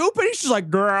stupid. He's just like,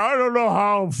 girl, I don't know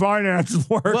how finances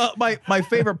work. Well, my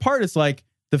favorite part is like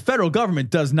the federal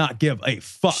government does not give a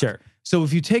fuck. Sure. So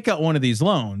if you take out one of these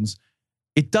loans,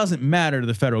 it doesn't matter to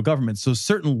the federal government. So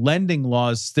certain lending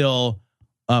laws still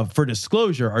for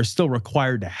disclosure are still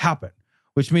required to happen,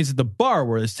 which means that the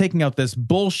borrower is taking out this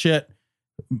bullshit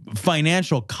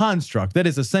financial construct that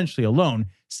is essentially a loan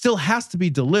still has to be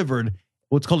delivered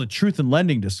what's called a truth in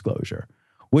lending disclosure,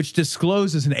 which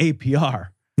discloses an APR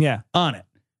on it.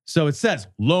 So it says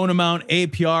loan amount,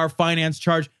 APR, finance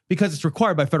charge, because it's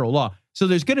required by federal law. So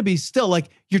there's going to be still like,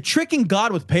 you're tricking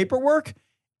God with paperwork,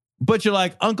 but you're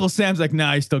like, Uncle Sam's like,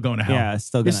 nah, he's still going to hell. Yeah,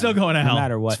 you're still going to hell. No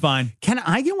matter what. It's fine. Can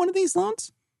I get one of these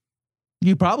loans?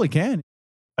 You probably can.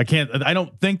 I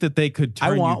don't think that they could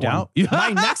turn you down.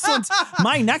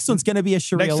 My next one's going to be a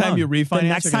Sharia loan. Next time you refinance, the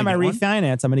next time I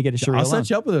refinance, I'm going to get a Sharia loan. I'll set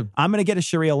you up with I'm going to get a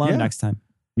Sharia loan next time.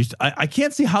 I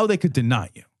can't see how they could deny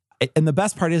you. And the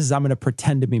best part is I'm going to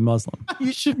pretend to be Muslim.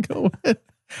 You should go in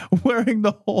wearing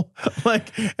the whole like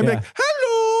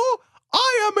hello,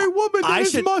 I am a woman that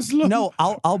is Muslim. No,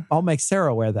 I'll make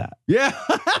Sarah wear that. Yeah.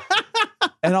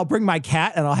 And I'll bring my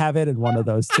cat and I'll have it in one of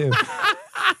those too.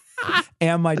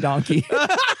 And my donkey.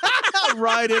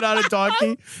 Ride it on a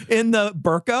donkey. In the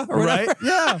burqa or whatever. Right?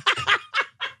 Yeah.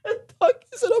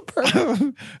 Donkey's in a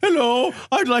burqa. Hello,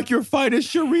 I'd like your finest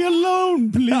Sharia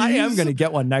loan, please. I am going to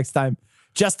get one next time.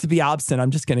 Just to be obstinate, I'm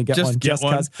just going to get one.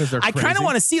 Just because I kind of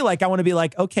want to see, I want to be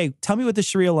like, okay, tell me what the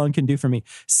Sharia loan can do for me.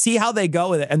 See how they go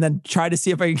with it, and then try to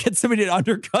see if I can get somebody to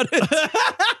undercut it.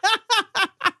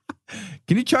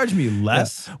 Can you charge me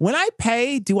less? Yeah. When I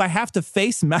pay, do I have to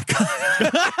face Mecca?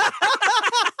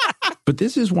 But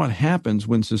this is what happens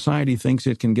when society thinks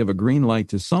it can give a green light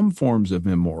to some forms of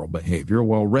immoral behavior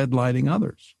while red lighting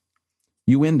others.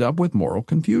 You end up with moral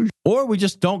confusion. Or we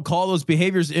just don't call those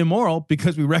behaviors immoral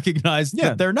because we recognize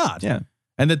that they're not. Yeah.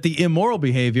 And that the immoral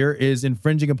behavior is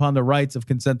infringing upon the rights of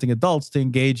consenting adults to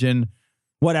engage in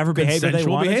whatever behavior they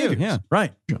want to do. Yeah.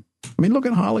 Right. I mean, look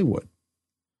at Hollywood.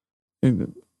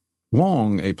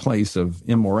 Long a place of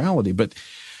immorality, but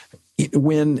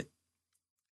when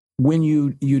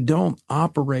you don't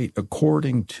operate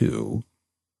according to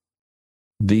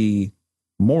the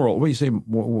moral, what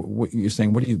you're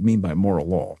saying, what do you mean by moral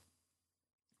law?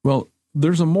 Well,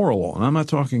 there's a moral law, and I'm not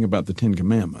talking about the Ten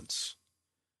Commandments.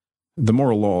 The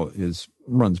moral law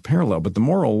runs parallel, but the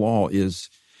moral law it's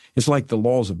like the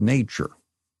laws of nature.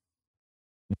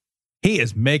 He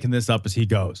is making this up as he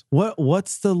goes.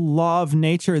 What's the law of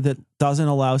nature that doesn't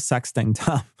allow sexting,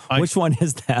 Tom? Which one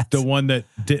is that? The one that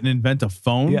didn't invent a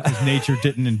phone? Because nature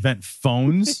didn't invent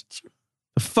phones?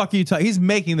 The fuck are you talking? He's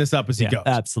making this up as he goes.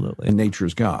 Absolutely. And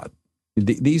nature's God.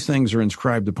 These things are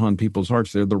inscribed upon people's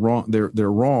hearts. They're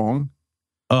wrong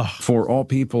for all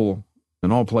people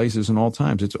in all places and all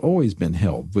times. It's always been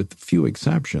held, with few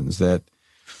exceptions, that,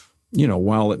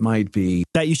 while it might be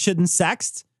that you shouldn't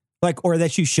sext. Or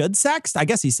that you should sext? I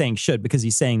guess he's saying should because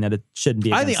he's saying that it shouldn't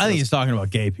be. I think he's talking about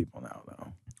gay people now,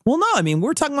 though. Well, no, I mean, we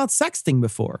were talking about sexting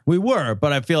before. We were,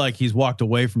 but I feel like he's walked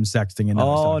away from sexting. And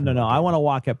Oh, no. I want to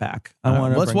walk it back.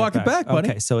 Let's walk it back, buddy.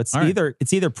 Okay, so it's All right.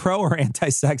 either pro or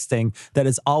anti-sexting that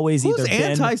is always Who's either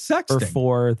been anti-sexting? or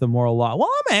for the moral law. Well,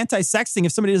 I'm anti-sexting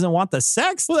if somebody doesn't want the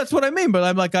sex. Well, that's what I mean. But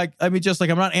I'm like, I mean, just like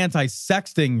I'm not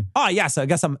anti-sexting. Oh, yes, I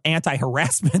guess I'm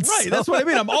anti-harassment. Right. so- That's what I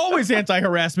mean. I'm always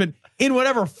anti-harassment in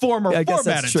whatever form or I guess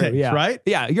format that's it true. takes, Yeah. right?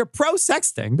 Yeah, you're pro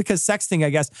sexting because sexting, I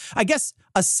guess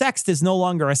a sext is no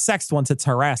longer a sext once it's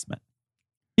harassment.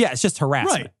 Yeah, it's just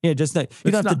harassment. Right. Yeah, just you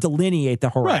don't have to delineate the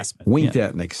harassment. Winked Yeah.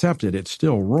 at and accepted, it's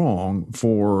still wrong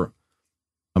for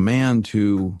a man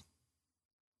to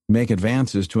make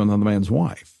advances to another man's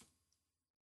wife.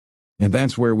 And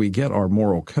that's where we get our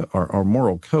moral our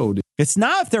moral code. It's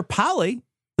not if they're poly.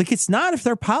 Like it's not if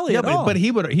they're poly at all. But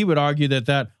he would argue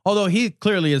that although he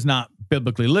clearly is not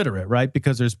biblically literate, right?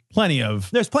 Because there's plenty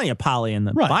of poly in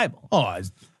the Bible. Oh,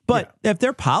 But if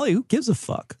they're poly, who gives a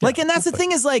fuck? Like, and that's the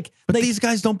thing is like, but these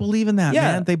guys don't believe in that,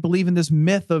 man. They believe in this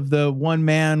myth of the one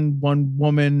man, one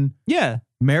woman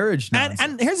marriage nonsense.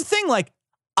 And here's the thing, like,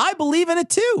 I believe in it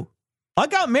too. I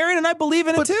got married and I believe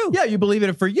in it too. Yeah, you believe in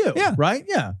it for you. Yeah. Right?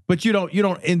 Yeah. But you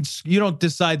don't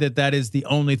decide that is the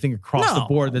only thing across the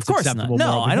board that's acceptable.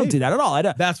 No, I don't do that at all.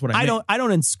 That's what I mean. I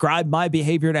don't inscribe my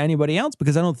behavior to anybody else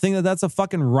because I don't think that that's a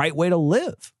fucking right way to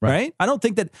live. Right? I don't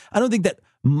think that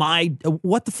my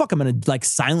what the fuck I'm gonna like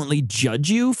silently judge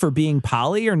you for being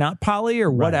poly or not poly or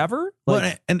whatever.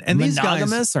 Like, well, and these guys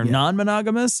monogamous or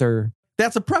non-monogamous or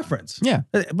that's a preference. Yeah.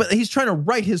 But he's trying to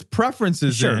write his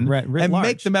preferences in and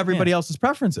make them everybody else's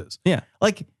preferences. Yeah.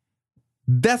 Like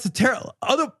that's a terrible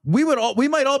we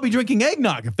might all be drinking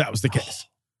eggnog if that was the case.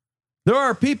 There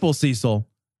are people, Cecil,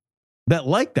 that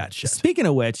like that shit. Speaking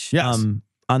of which, on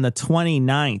the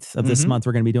 29th of this month,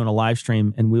 we're going to be doing a live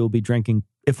stream and we will be drinking,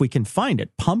 if we can find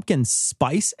it, pumpkin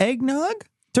spice eggnog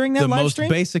during that live stream.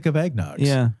 The most basic of eggnogs.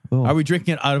 Yeah. Oh. Are we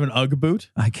drinking it out of an Ugg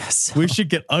boot? I guess so. We should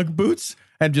get Ugg boots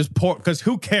and just pour, because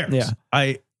who cares? Yeah.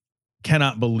 I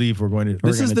cannot believe we're going to.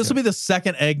 This will be the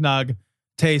second eggnog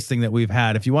tasting that we've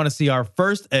had. If you want to see our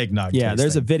first eggnog tasting.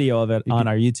 There's a video of it on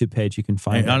our YouTube page. You can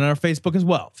find it. On our Facebook as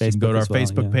well. So you can go to our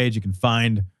Facebook page. You can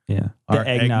find our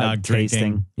eggnog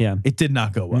tasting. Yeah. It did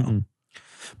not go well. Mm-mm.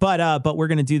 But we're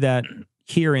going to do that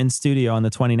here in studio on the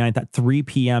 29th at 3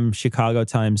 p.m. Chicago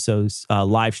time. So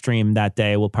live stream that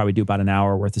day. We'll probably do about an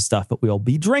hour worth of stuff, but we'll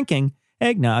be drinking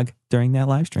eggnog during that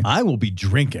live stream. I will be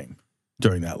drinking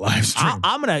during that live stream.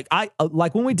 I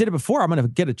like when we did it before, I'm going to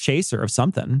get a chaser of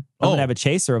something. I'm going to have a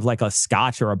chaser of like a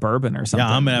scotch or a bourbon or something.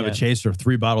 Yeah, I'm going to have a chaser of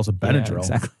 3 bottles of Benadryl.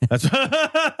 Exactly. That's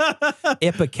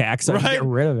Ipecac, so I can get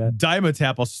rid of it.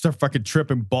 Dimetap, I'll start fucking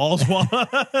tripping balls while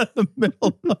in the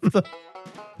middle of the...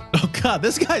 Oh, God,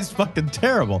 this guy's fucking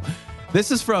terrible.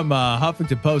 This is from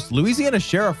Huffington Post. Louisiana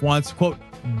sheriff wants, quote,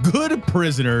 good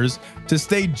prisoners to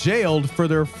stay jailed for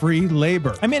their free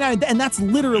labor. I mean, and that's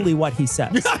literally what he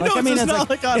says.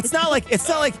 It's not like,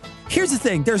 here's the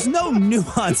thing. There's no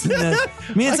nuance in this.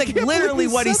 I mean, it's like literally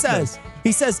what he says.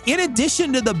 He says, in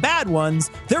addition to the bad ones,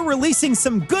 they're releasing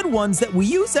some good ones that we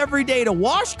use every day to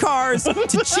wash cars,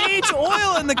 to change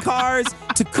oil in the cars,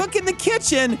 to cook in the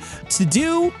kitchen, to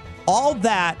do all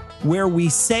that where we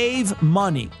save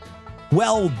money.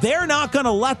 Well, they're not going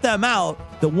to let them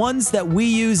out, the ones that we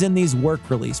use in these work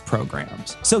release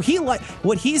programs. So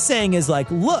what he's saying is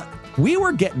like, look, we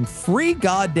were getting free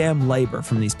goddamn labor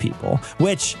from these people,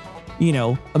 which, you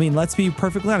know, I mean, let's be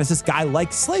perfectly honest. This guy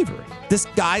likes slavery. This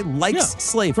guy likes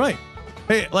slavery. Right.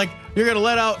 Hey, like, you're going to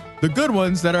let out the good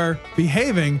ones that are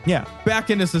behaving back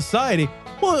into society.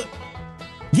 Well,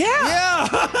 yeah.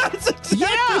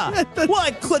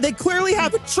 Well, they clearly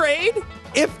have a trade.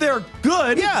 If they're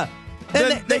good. Yeah.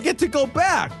 Then they get to go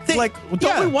back.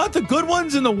 Don't we want the good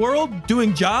ones in the world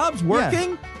doing jobs,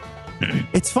 working? Yeah.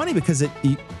 It's funny because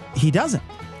he doesn't.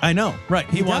 I know, right?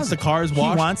 He wants the cars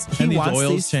washed. He wants these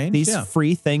oils changed. These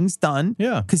free things done.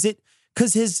 Yeah,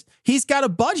 because he's got a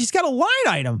budget. He's got a line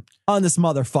item on this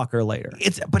motherfucker later.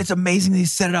 But it's amazing that he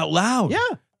said it out loud. Yeah,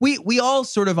 we all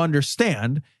sort of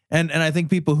understand, and I think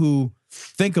people who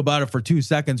think about it for 2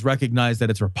 seconds recognize that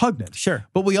it's repugnant. Sure,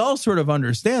 but we all sort of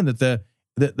understand that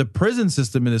the prison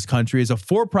system in this country is a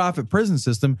for-profit prison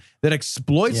system that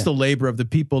exploits the labor of the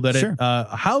people that it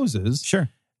houses. Sure.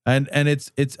 And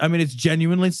it's I mean, it's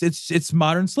genuinely it's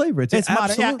modern slavery. It's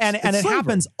modern, and it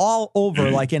happens all over,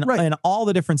 like in all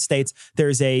the different states.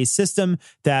 There's a system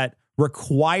that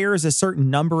requires a certain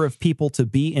number of people to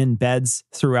be in beds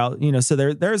throughout. You know, so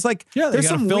there's like there's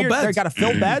some weird. They got to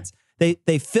fill beds.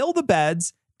 They fill the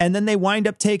beds, and then they wind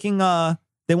up taking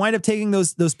they wind up taking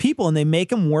those people and they make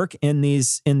them work in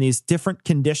these different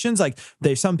conditions. Like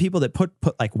there's some people that put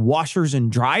like washers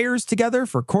and dryers together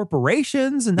for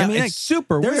corporations, and I mean, it's like,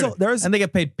 super weird. And they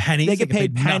get paid pennies. They get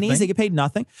paid pennies. Nothing. They get paid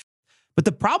nothing. But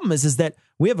the problem is that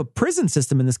we have a prison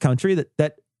system in this country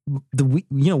that we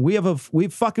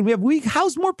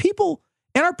house more people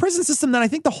in our prison system than I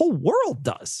think the whole world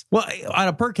does. Well, on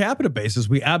a per capita basis,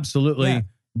 we absolutely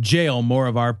jail more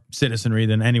of our citizenry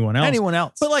than anyone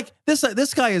else. But like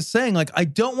this guy is saying, like, I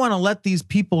don't want to let these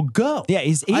people go. Yeah,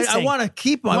 he's saying, I want to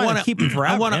keep them. I want to keep them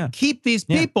forever. I want to keep these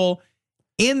people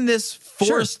in this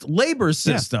forced labor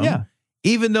system,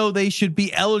 even though they should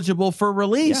be eligible for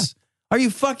release. Are you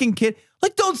fucking kidding?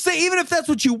 Like, don't say, even if that's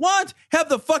what you want, have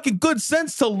the fucking good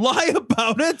sense to lie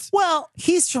about it. Well,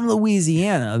 he's from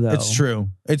Louisiana, though. It's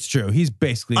true. He's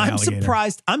basically an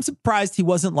alligator. I'm surprised he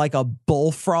wasn't like a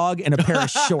bullfrog in a pair of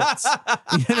shorts.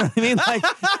 You know what I mean? Like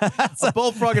a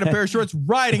bullfrog in a pair of shorts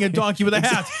riding a donkey with a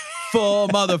hat. Full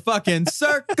motherfucking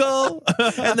circle.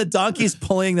 And the donkey's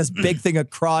pulling this big thing of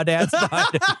crawdads behind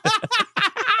it.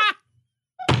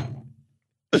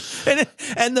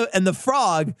 And the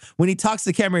frog, when he talks to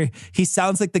the camera, he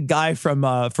sounds like the guy from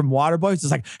Waterboy. It's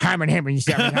just like hammer.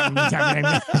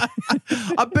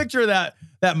 A picture of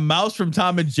that mouse from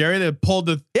Tom and Jerry that pulled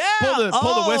the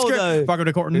whisker. Fucking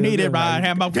the court needed right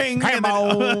hammer.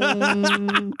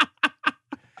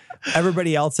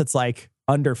 Everybody else that's like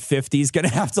under 50 is gonna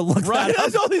have to look right.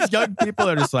 That up. All these young people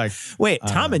are just like, wait,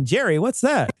 Tom and Jerry, what's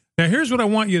that? Now here's what I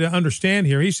want you to understand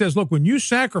here. He says, look, when you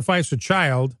sacrifice a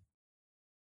child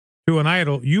to an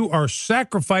idol, you are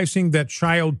sacrificing that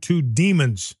child to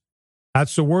demons.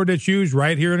 That's the word that's used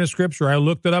right here in the scripture. I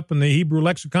looked it up in the Hebrew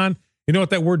lexicon. You know what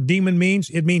that word demon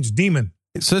means? It means demon.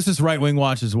 So this is Right Wing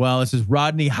Watch as well. This is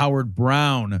Rodney Howard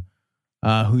Brown,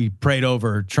 who he prayed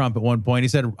over Trump at one point. He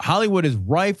said, Hollywood is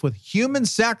rife with human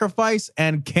sacrifice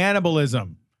and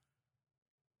cannibalism.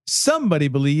 Somebody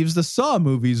believes the Saw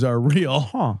movies are real.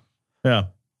 Huh. Yeah.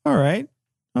 All right.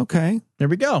 Okay. There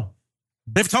we go.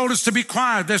 They've told us to be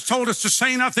quiet. They've told us to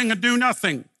say nothing and do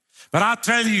nothing. But I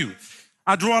tell you,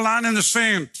 I draw a line in the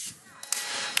sand.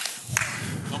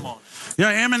 Come on.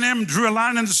 Yeah, Eminem drew a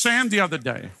line in the sand the other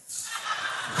day.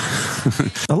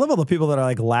 I love all the people that are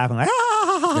like laughing. Like,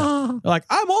 like,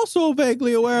 I'm also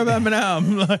vaguely aware of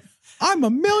Eminem. Like, I'm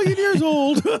 1,000,000 years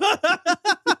old.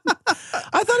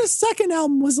 I thought his second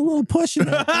album was a little pushing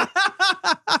it.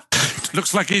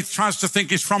 Looks like he tries to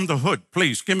think he's from the hood.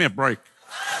 Please, give me a break.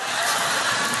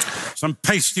 Some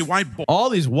pasty white boy. All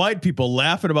these white people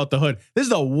laughing about the hood. This is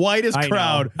the whitest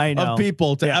crowd of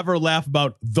people to ever laugh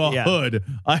about the hood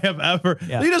I have ever.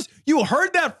 Yeah. You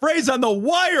heard that phrase on The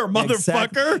Wire,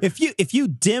 motherfucker. Exactly. If you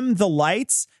dim the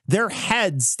lights, their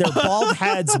bald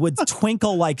heads would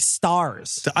twinkle like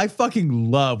stars. I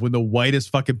fucking love when the whitest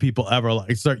fucking people ever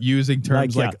start using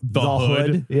terms like the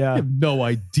hood. Yeah. You have no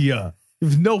idea. You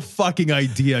have no fucking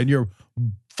idea. And you're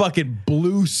fucking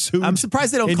blue suit. I'm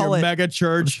surprised they don't call it mega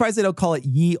church. I'm surprised they don't call it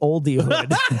ye oldie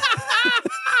hood.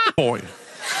 Boy,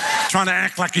 trying to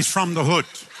act like he's from the hood.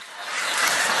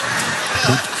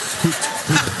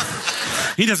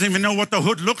 He doesn't even know what the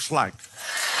hood looks like.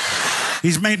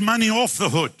 He's made money off the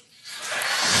hood,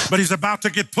 but he's about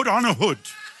to get put on a hood.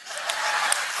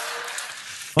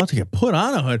 About to get put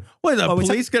on a hood? What, is the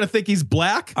police going to think he's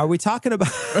black? Are we talking about...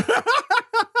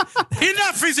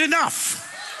 Enough is enough.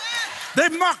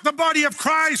 They've mocked the body of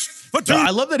Christ.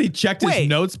 I love that he checked his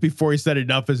notes before he said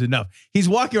enough is enough. He's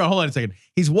walking around. Hold on a second.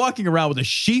 He's walking around with a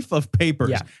sheaf of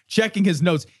papers, checking his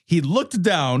notes. He looked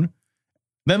down,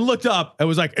 then looked up and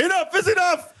was like, enough is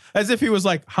enough. As if he was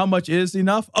like, how much is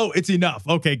enough? Oh, it's enough.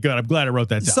 Okay, good. I'm glad I wrote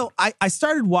that down. So I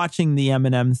started watching the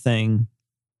Eminem thing,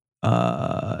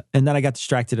 and then I got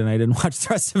distracted and I didn't watch the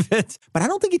rest of it. But I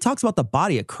don't think he talks about the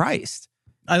body of Christ.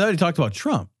 I thought he talked about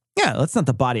Trump. Yeah, that's not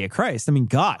the body of Christ. I mean,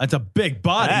 God. That's a big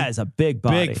body. That is a big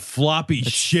body. Big, floppy,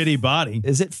 shitty body.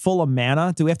 Is it full of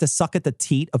manna? Do we have to suck at the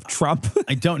teat of Trump?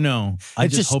 I don't know. I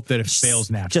just hope that it fails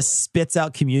naturally. Just spits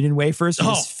out communion wafers. You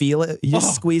just feel it. You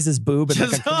just squeeze his boob and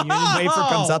like a communion wafer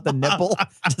comes out the nipple.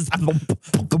 Just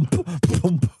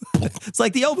it's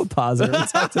like the ovipositor we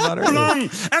talked about earlier.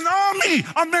 An army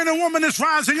of men and women is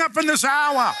rising up in this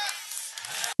hour.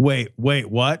 Wait,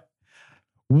 what?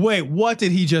 Wait, what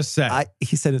did he just say?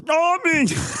 He said, army.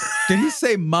 Did he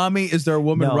say, mommy, is there a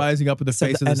woman rising up in the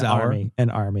face of this hour? An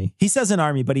army. He says an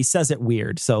army, but he says it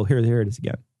weird. So here it is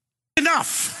again.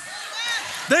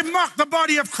 Enough. They've mocked the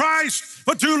body of Christ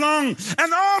for too long.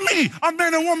 An army of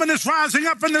men and women is rising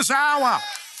up in this hour.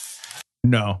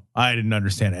 No, I didn't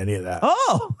understand any of that.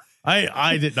 Oh.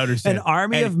 I didn't understand. An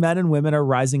army of men and women are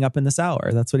rising up in this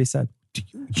hour. That's what he said.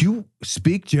 You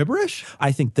speak gibberish?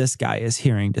 I think this guy is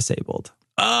hearing disabled.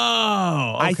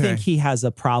 Oh, okay. I think he has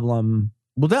a problem.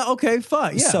 Well,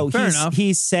 fine. Yeah, so fair enough.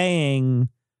 He's saying,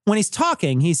 when he's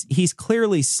talking, he's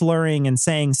clearly slurring and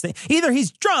saying either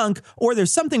he's drunk or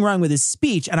there's something wrong with his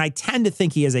speech. And I tend to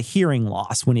think he has a hearing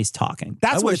loss when he's talking.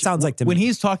 That's what it sounds like to me. When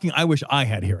he's talking, I wish I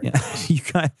had hearing loss.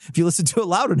 If you listen to it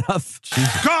loud enough.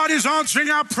 God is answering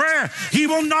our prayer. He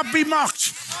will not be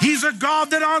mocked. He's a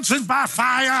God that answers by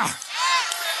fire.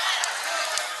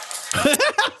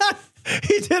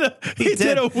 He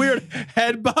did a weird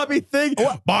head bobby thing.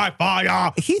 By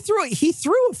fire. He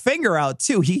threw a finger out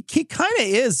too. He kind of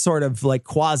is sort of like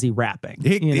quasi rapping.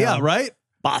 Yeah, right.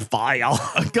 By fire.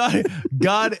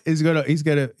 God is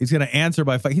gonna answer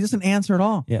by fire. He doesn't answer at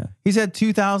all. Yeah, he's had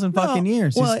 2,000 fucking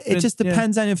years. Well, it just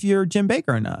depends on if you're Jim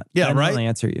Baker or not. Yeah, right. I'll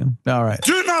answer you. All right.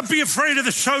 Do not be afraid of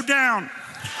the showdown.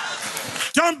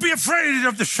 Don't be afraid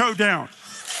of the showdown.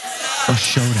 A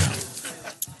showdown.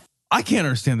 I can't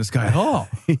understand this guy at all.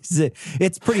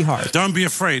 It's pretty hard. Don't be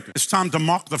afraid. It's time to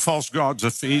mock the false gods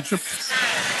of Egypt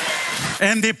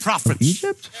and their prophets.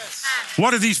 Egypt?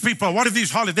 What are these people? What are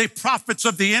these holy? They're prophets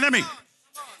of the enemy.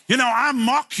 You know, I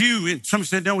mock you. And some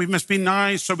said, no, we must be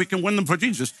nice so we can win them for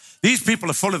Jesus. These people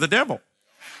are full of the devil.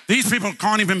 These people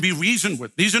can't even be reasoned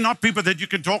with. These are not people that you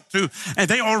can talk to, and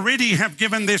they already have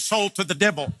given their soul to the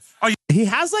devil. He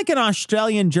has like an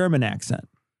Australian German accent.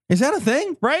 Is that a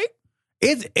thing? Right?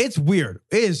 It's weird.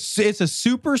 It's a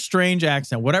super strange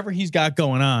accent. Whatever he's got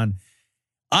going on,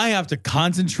 I have to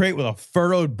concentrate with a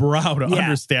furrowed brow to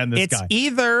understand this guy. It's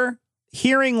either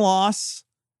hearing loss,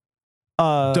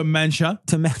 dementia,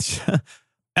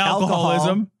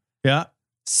 alcoholism,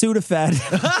 Sudafed.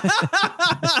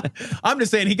 I'm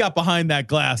just saying he got behind that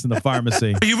glass in the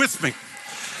pharmacy. Are you with me?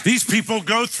 These people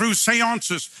go through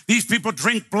seances. These people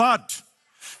drink blood.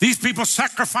 These people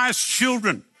sacrifice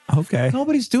children. Okay.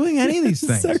 Nobody's doing any of these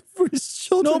things.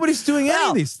 Nobody's doing any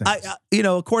of these things.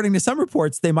 According to some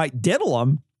reports, they might diddle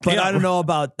them, but I don't know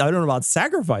about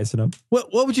sacrificing them.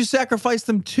 What would you sacrifice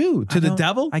them to? To the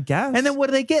devil? I guess. And then what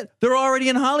do they get? They're already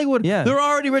in Hollywood. Yeah. They're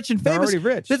already rich and famous. They're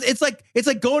already rich. It's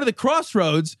like going to the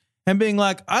crossroads and being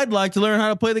like, I'd like to learn how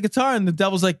to play the guitar. And the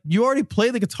devil's like, you already play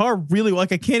the guitar really well.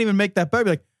 Like, I can't even make that better. Be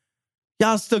like,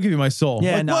 yeah, I'll still give you my soul.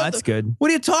 Yeah, like, no, that's good. What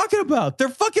are you talking about? They're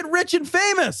fucking rich and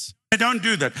famous. They don't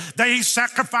do that. They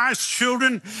sacrifice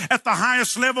children at the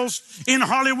highest levels in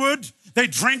Hollywood. They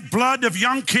drink blood of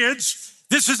young kids.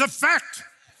 This is a fact.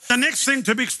 The next thing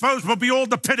to be exposed will be all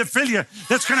the pedophilia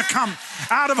that's going to come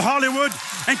out of Hollywood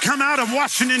and come out of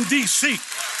Washington, D.C.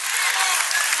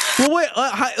 Well, wait,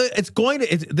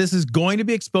 this is going to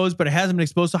be exposed, but it hasn't been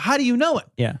exposed. So how do you know it?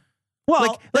 Yeah.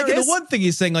 Well, like the one thing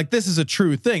he's saying, like, this is a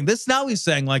true thing. Now he's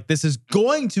saying, like, this is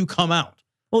going to come out.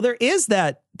 Well, there is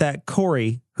that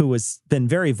Corey who has been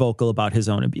very vocal about his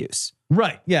own abuse.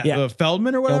 Right. Yeah.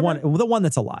 Feldman or whatever. The one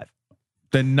that's alive.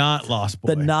 The not lost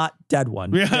boy. The not dead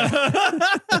one. Yeah.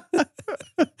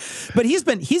 But he's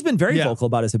been very vocal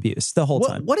about his abuse the whole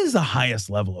time. What is the highest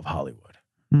level of Hollywood?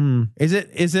 Is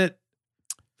it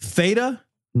theta?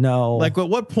 No. Like, at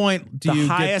what point do you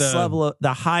get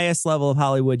the highest level of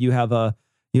Hollywood? You have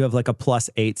like a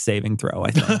 +8 saving throw,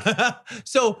 I think.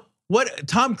 So what?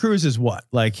 Tom Cruise is what?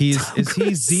 Like is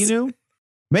he Xenu?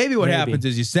 Maybe what happens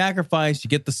is you sacrifice, you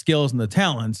get the skills and the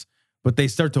talents, but they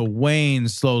start to wane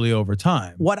slowly over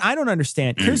time. What I don't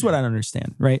understand, here's what I don't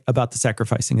understand, right, about the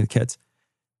sacrificing of the kids.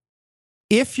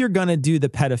 If you're going to do the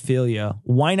pedophilia,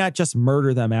 why not just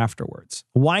murder them afterwards?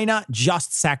 Why not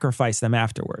just sacrifice them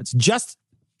afterwards? Just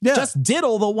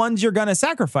diddle the ones you're going to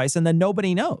sacrifice and then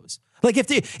nobody knows. Like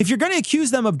if you're going to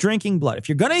accuse them of drinking blood, if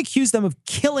you're going to accuse them of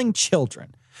killing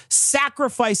children,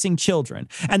 sacrificing children,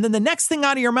 and then the next thing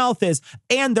out of your mouth is,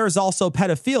 and there's also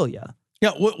pedophilia.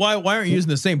 Yeah, why aren't you using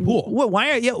the same pool?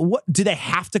 What do they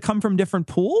have to come from different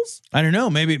pools? I don't know.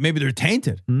 Maybe they're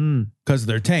tainted because of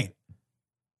their taint.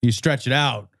 You stretch it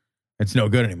out, it's no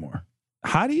good anymore.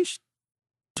 How do you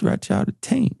stretch out a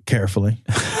taint? Carefully.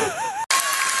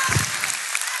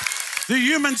 The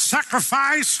human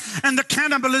sacrifice and the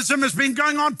cannibalism has been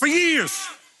going on for years.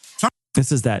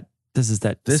 This is that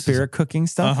spirit cooking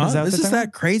stuff. This is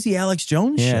that crazy Alex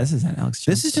Jones shit. Yeah, this is that Alex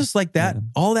Jones. This is just like that,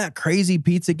 all that crazy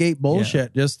Pizzagate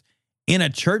bullshit, just in a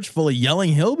church full of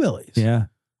yelling hillbillies. Yeah.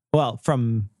 Well,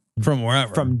 from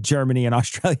wherever. From Germany and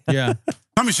Australia. Yeah.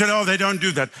 Somebody said, oh, they don't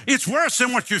do that. It's worse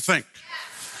than what you think.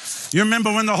 You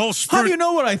remember when the whole spirit... How do you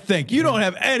know what I think? You don't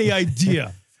have any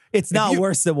idea. It's not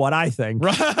worse than what I think.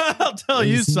 Right? I'll tell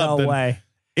you something. No way.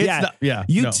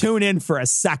 You tune in for a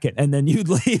second and then you'd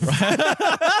leave.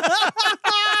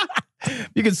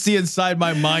 You can see inside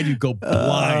my mind, you go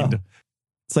blind.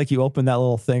 It's like you open that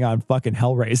little thing on fucking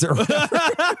Hellraiser.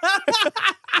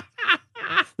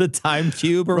 The time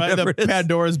cube or whatever. The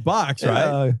Pandora's box,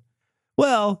 right?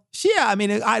 Well, yeah, I mean,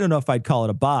 I don't know if I'd call it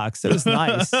a box. It was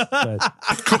nice. But.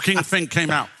 Cooking thing came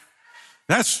out.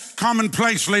 That's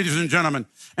commonplace, ladies and gentlemen.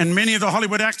 And many of the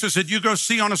Hollywood actors that you go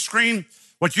see on a screen,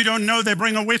 what you don't know, they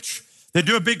bring a witch. They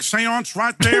do a big seance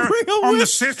right there on the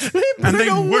set, and they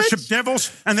worship devils,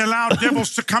 and they allow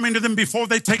devils to come into them before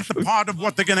they take the part of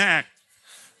what they're going to act.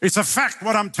 It's a fact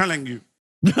what I'm telling you.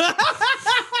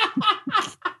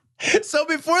 So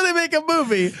before they make a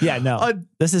movie,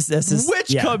 this is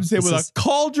witch comes in with a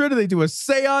cauldron, and they do a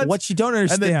seance. What you don't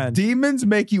understand, and then demons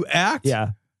make you act.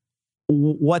 Yeah,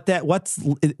 what's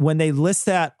when they list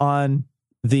that on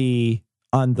the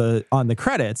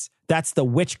credits? That's the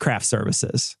witchcraft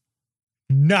services.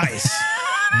 Nice.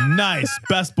 Nice.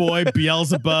 Best boy,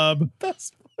 Beelzebub,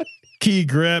 Key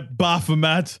Grip,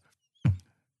 Baphomet,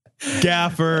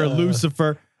 Gaffer,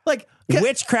 Lucifer. Like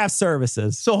witchcraft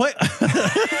services. So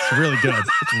it's really good.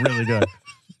 It's really good.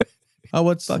 Oh,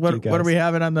 what are we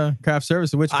having on the craft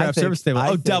service? The witchcraft service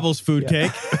table? Devil's food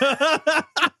cake.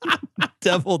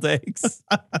 Deviled eggs.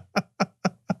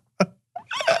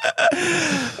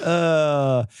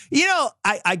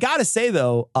 I gotta say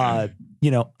though, I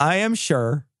am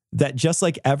sure that just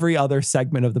like every other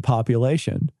segment of the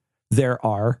population, there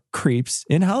are creeps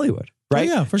in Hollywood, right?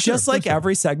 Oh, yeah, for sure. Just like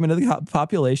every segment of the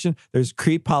population, there's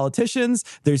creep politicians,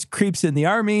 there's creeps in the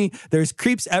army, there's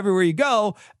creeps everywhere you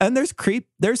go, and there's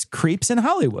creeps in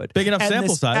Hollywood. Big enough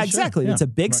sample size. Exactly. Sure. Yeah. It's a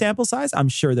big sample size. I'm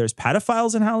sure there's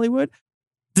pedophiles in Hollywood.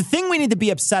 The thing we need to be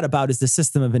upset about is the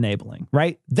system of enabling,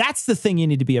 right? That's the thing you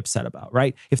need to be upset about,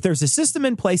 right? If there's a system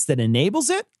in place that enables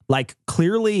it, like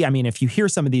clearly, I mean, if you hear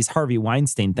some of these Harvey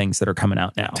Weinstein things that are coming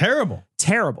out now. Terrible.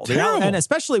 And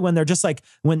especially when they're just like,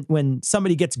 when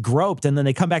somebody gets groped and then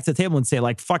they come back to the table and say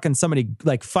like,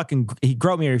 he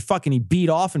groped me or he beat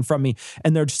off in front of me.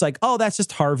 And they're just like, oh, that's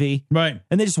just Harvey. Right.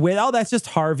 And they just wait, oh, that's just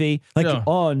Harvey. Like,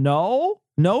 oh, no,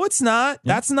 it's not.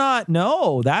 Yeah. That's not.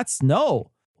 No, that's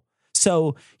no.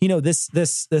 So, this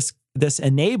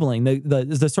enabling,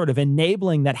 the sort of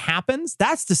enabling that happens,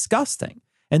 that's disgusting.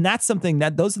 And that's something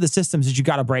those are the systems that you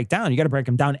got to break down. You got to break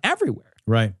them down everywhere.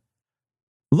 Right.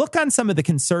 Look on some of the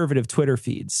conservative Twitter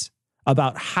feeds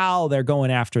about how they're going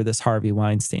after this Harvey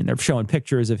Weinstein. They're showing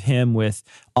pictures of him with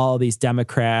all these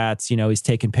Democrats. He's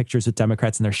taking pictures with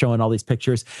Democrats and they're showing all these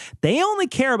pictures. They only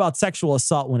care about sexual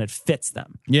assault when it fits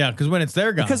them. Yeah, because when it's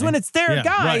their guy. Because when it's their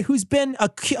guy who's been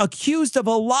accused of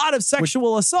a lot of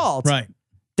sexual assault, right?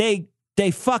 They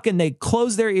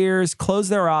close their ears, close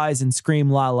their eyes, and scream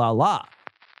la la la.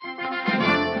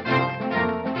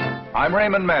 I'm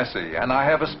Raymond Massey, and I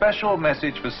have a special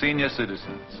message for senior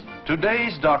citizens.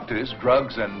 Today's doctors,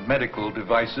 drugs, and medical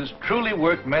devices truly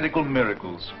work medical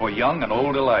miracles for young and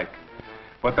old alike.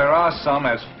 But there are some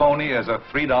as phony as a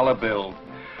 $3 bill.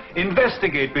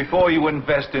 Investigate before you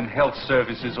invest in health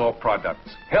services or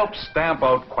products. Help stamp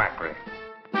out quackery.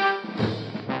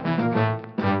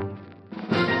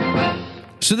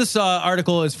 So this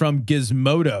article is from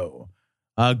Gizmodo.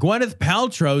 Gwyneth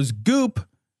Paltrow's Goop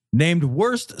named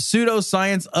worst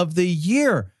pseudoscience of the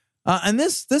year. And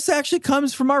this actually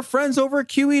comes from our friends over at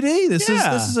QED. This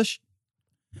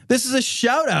is a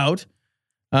shout out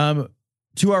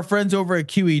to our friends over at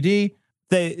QED.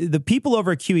 The people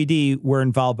over at QED were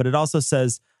involved, but it also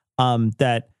says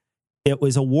that it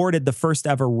was awarded the first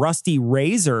ever Rusty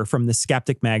Razor from the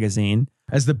Skeptic magazine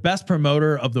as the best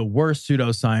promoter of the worst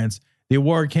pseudoscience. The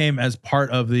award came as part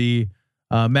of the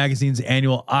magazine's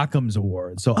annual Occam's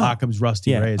Award. So Occam's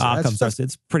Rusty Razor. Occam's Rusty.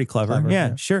 It's pretty clever.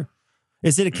 Yeah, sure.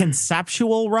 Is it a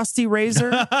conceptual Rusty Razor?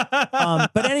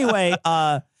 But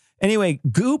anyway,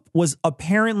 Goop was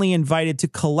apparently invited to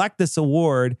collect this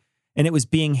award, and it was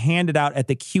being handed out at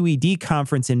the QED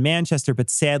conference in Manchester, but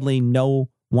sadly, no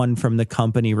one from the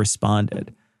company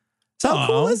responded. So how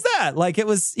cool is that? Like it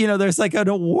was, there's like an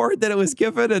award that it was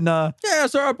given, and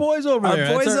so our boys over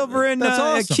there, awesome.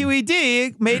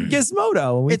 QED made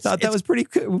Gizmodo. We thought that was pretty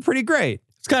great.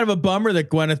 It's kind of a bummer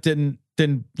that Gwyneth didn't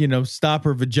stop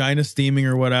her vagina steaming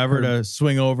or whatever to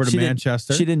swing over to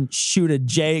Manchester. She didn't shoot a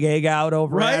egg out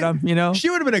over at him, She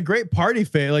would have been a great party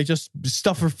favor, like just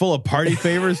stuff her full of party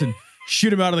favors and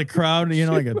shoot him out of the crowd,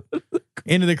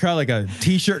 into the crowd like a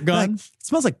t-shirt gun. It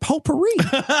smells like potpourri.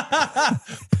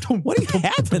 What do you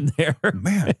have in there?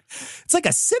 Man. It's like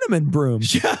a cinnamon broom. What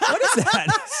is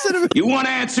that? Cinnamon. You want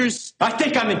answers? I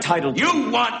think I'm entitled. You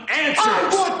want answers? I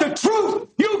want the truth.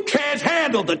 You can't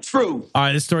handle the truth. All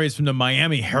right, this story is from the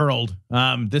Miami Herald.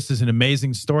 This is an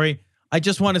amazing story. I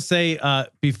just want to say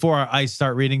before I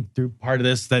start reading through part of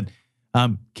this that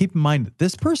Keep in mind,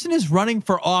 this person is running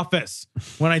for office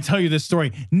when I tell you this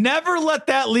story. Never let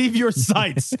that leave your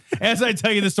sights as I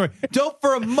tell you this story. Don't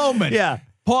for a moment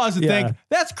pause and think,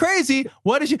 that's crazy.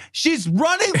 What is she? She's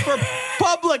running for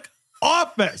public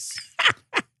office.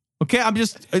 Okay, I'm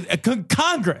just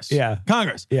Congress. Yeah.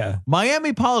 Congress. Yeah.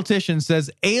 Miami politician says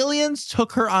aliens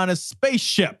took her on a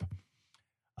spaceship.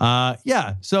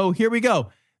 So here we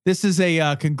go. This is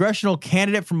a congressional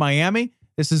candidate from Miami.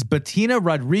 This is Bettina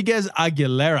Rodriguez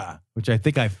Aguilera, which I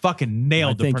think I fucking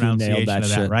nailed the pronunciation of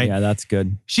that, right? Yeah, that's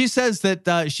good. She says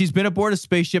that she's been aboard a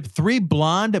spaceship, 3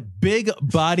 blonde,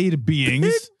 big-bodied beings.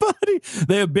 Big body.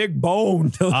 They have big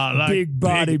bone. Like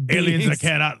big-bodied beings. Aliens that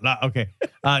cannot lie. Okay.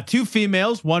 2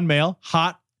 females, 1 male.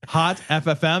 Hot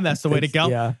FFM. That's the way to go.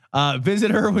 Yeah.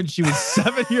 Visit her when she was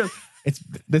 7 years.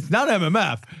 It's not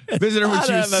MMF. Visit her when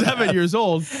she was 7 years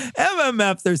old.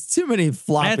 MMF, there's too many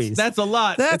floppies. That's a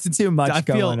lot. That's too much I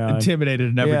feel going on.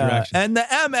 intimidated in every direction. And the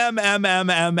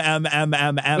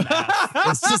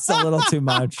it's just a little too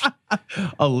much.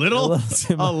 A little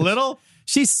too much. A little?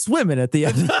 She's swimming at the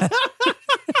end.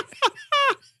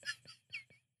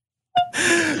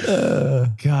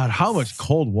 God, how much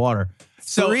cold water.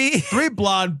 So 3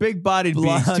 blonde, big-bodied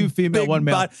beings, 2 female, 1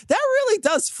 male. That really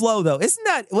does flow, though. Isn't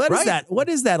that, what is that? What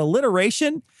is that,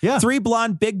 alliteration? Yeah. 3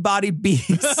 blonde, big-bodied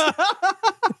beings.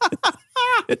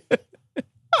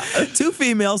 2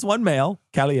 females, 1 male.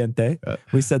 Caliente.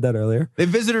 We said that earlier. They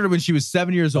visited her when she was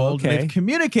 7 years old. Okay. They've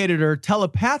communicated her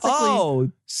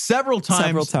telepathically several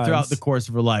times throughout the course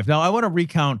of her life. Now, I want to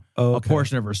recount a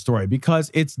portion of her story because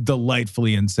it's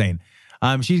delightfully insane.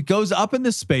 She goes up in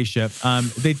this spaceship.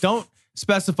 They don't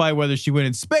specify whether she went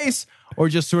in space or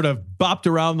just sort of bopped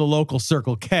around the local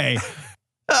Circle K.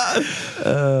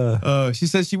 She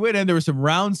says she went in, there were some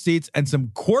round seats and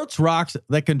some quartz rocks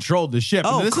that controlled the ship.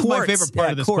 And this is my favorite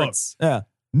part of this book. Yeah.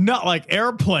 Not like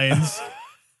airplanes,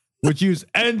 which use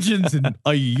engines and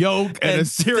a yoke and a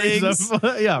series of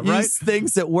Use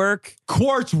things that work.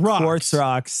 Quartz rocks. Quartz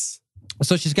rocks.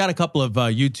 So she's got a couple of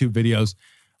YouTube videos.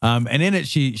 And in it,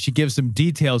 she gives some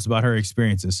details about her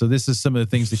experiences. So this is some of the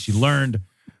things that she learned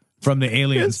from the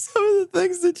aliens. Some of the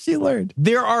things that she learned.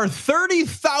 There are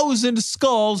 30,000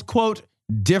 skulls, quote,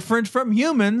 different from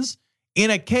humans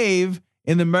in a cave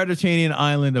in the Mediterranean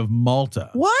island of Malta.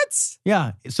 What?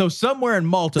 Yeah. So somewhere in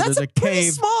Malta, That's there's a pretty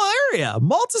cave. Small area.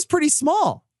 Malta's pretty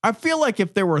small. I feel like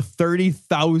if there were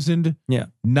 30,000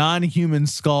 non-human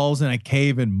skulls in a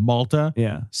cave in Malta,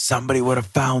 somebody would have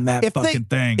found that fucking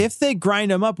thing. If they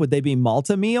grind them up, would they be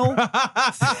Malta meal?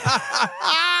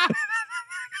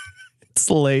 It's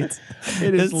late.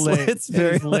 It is late. It's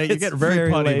very late. You get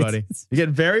very punny, late. buddy. You get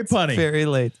very punny. Very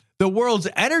late. The world's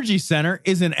energy center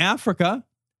is in Africa.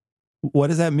 What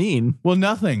does that mean? Well,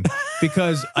 nothing,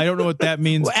 because I don't know what that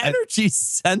means. Well, energy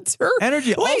center?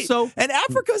 Energy. Wait, also, and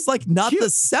Africa's like not the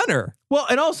center. Well,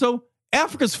 and also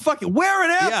Africa's fucking. Where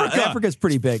in Africa? Yeah, Africa's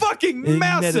pretty big. Fucking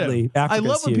massive. Admittedly, I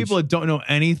love when huge. people that don't know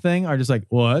anything are just like,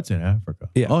 "Well, that's in Africa."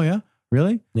 Yeah. Oh yeah,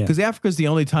 really? Yeah. Because Africa's the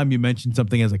only time you mention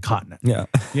something as a continent. Yeah.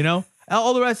 You know.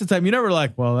 All the rest of the time, you never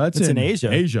like, well, that's in Asia.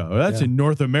 Asia. Or that's in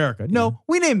North America. No,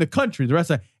 we name the country. The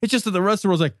rest of it's just that the rest of the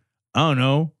world's like, I don't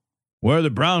know where the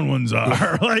brown ones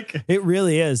are. Like it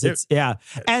really is. It's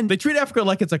and they treat Africa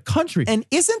like it's a country. And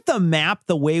isn't the map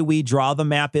the way we draw the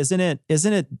map? Isn't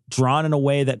it drawn in a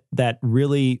way that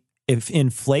really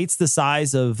inflates the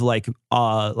size of like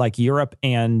Europe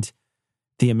and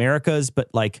the Americas, but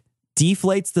like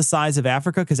deflates the size of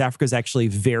Africa because Africa is actually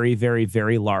very, very,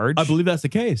 very large. I believe that's the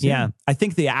case. Yeah. I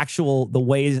think the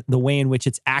way in which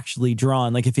it's actually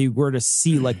drawn, like if you were to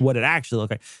see like what it actually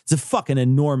looked like, it's a fucking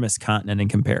enormous continent in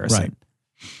comparison.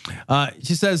 Right.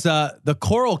 She says the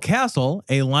Coral Castle,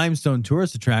 a limestone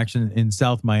tourist attraction in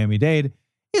South Miami-Dade,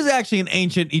 is actually an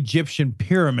ancient Egyptian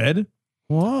pyramid.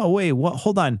 Whoa, wait, what?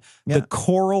 Hold on. Yeah. The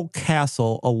Coral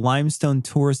Castle, a limestone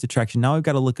tourist attraction. Now I've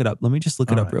got to look it up. Let me just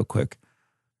look it up real quick.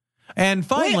 And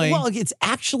finally, well, it's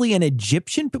actually an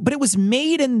Egyptian, but it was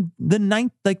made in the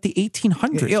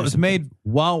 1800s. Yeah, it was made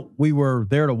while we were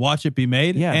there to watch it be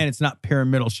made. Yeah. And it's not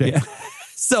pyramidal shape. Yeah.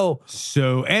 So,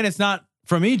 and it's not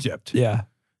from Egypt. Yeah.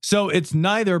 So it's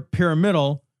neither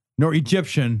pyramidal nor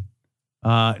Egyptian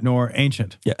nor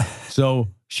ancient. Yeah. So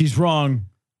she's wrong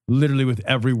literally with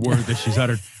every word that she's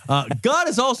uttered. God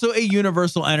is also a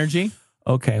universal energy.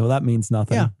 Okay. Well, that means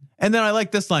nothing. Yeah. And then I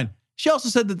like this line. She also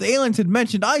said that the aliens had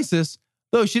mentioned ISIS,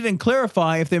 though she didn't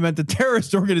clarify if they meant the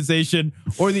terrorist organization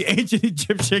or the ancient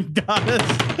Egyptian goddess.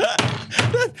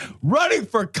 Running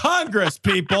for Congress,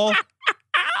 people.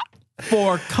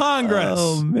 For Congress.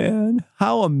 Oh, man.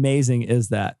 How amazing is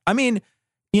that? I mean,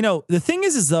 the thing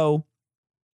is though,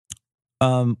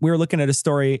 we were looking at a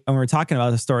story and we were talking about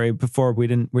the story before we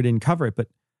didn't cover it, but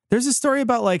there's a story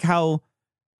about like how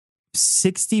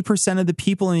 60% of the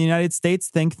people in the United States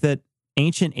think that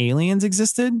ancient aliens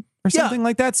existed or something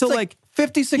like that. So It's like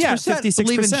 56%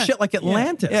 believe in shit like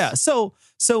Atlantis. Yeah. So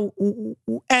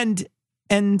and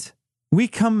we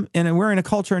come in and we're in a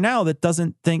culture now that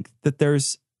doesn't think that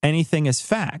there's anything as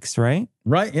facts, right?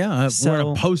 Right. Yeah. So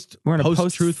we're in a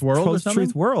post-truth world or something?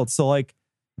 Post-truth world. So like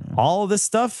all of this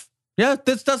stuff. Yeah.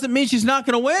 This doesn't mean she's not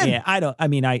going to win. Yeah.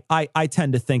 I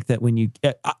tend to think that when you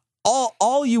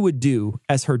all you would do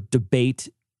as her debate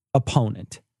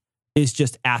opponent is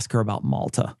just ask her about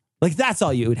Malta. Like that's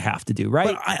all you would have to do,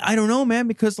 right? But I don't know, man,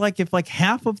 because like if like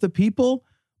half of the people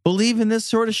believe in this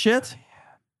sort of shit,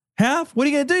 half, what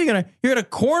are you gonna do? You're gonna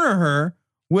corner her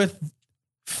with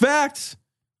facts,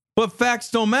 but facts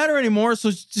don't matter anymore.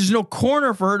 So there's no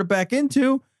corner for her to back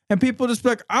into, and people just be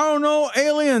like, I don't know,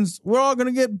 aliens. We're all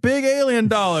gonna get big alien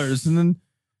dollars, and then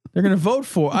they're gonna vote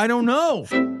for. I don't know.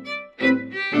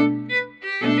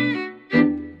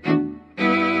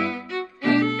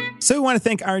 So we want to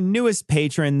thank our newest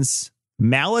patrons,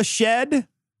 Malashed,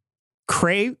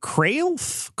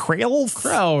 Krelf,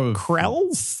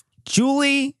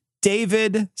 Julie,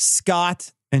 David,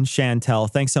 Scott, and Chantel.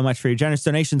 Thanks so much for your generous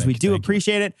donations. We do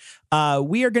appreciate it.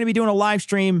 We are going to be doing a live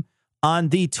stream on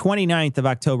the 29th of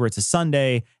October. It's a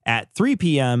Sunday at 3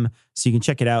 p.m. So you can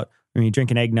check it out. We're going to be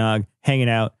drinking eggnog, hanging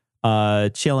out,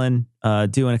 chilling,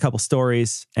 doing a couple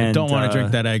stories. And I don't want to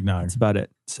drink that eggnog. That's about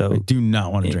it. So I do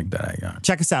not want to drink that eggnog.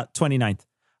 Check us out, 29th.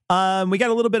 We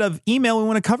got a little bit of email we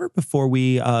want to cover before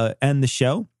we end the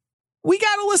show. We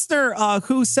got a listener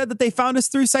who said that they found us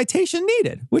through Citation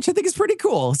Needed, which I think is pretty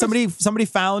cool. Somebody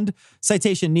found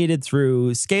Citation Needed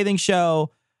through Scathing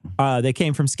Show. They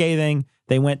came from Scathing.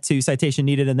 They went to Citation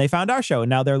Needed and they found our show. And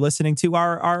now they're listening to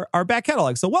our back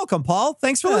catalog. So welcome, Paul.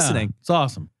 Thanks for listening. It's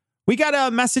awesome. We got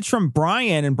a message from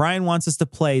Brian, and Brian wants us to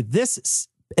play "This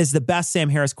is the best Sam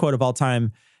Harris quote of all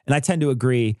time," and I tend to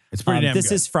agree. It's pretty damn This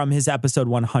good. is from his episode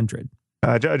 100.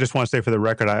 I just want to say for the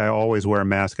record, I always wear a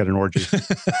mask at an orgy.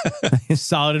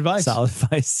 Solid advice. Solid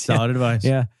advice. Solid advice.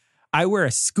 Yeah. I wear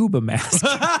a scuba mask.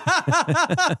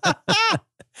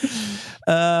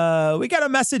 We got a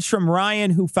message from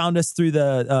Ryan who found us through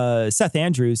the Seth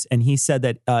Andrews, and he said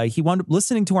that he wound up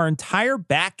listening to our entire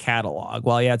back catalog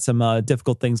while he had some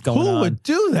difficult things going on. Who would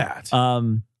do that?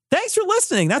 Thanks for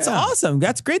listening. That's awesome.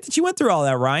 That's great that you went through all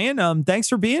that, Ryan. Thanks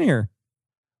for being here.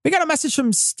 We got a message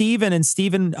from Steven, and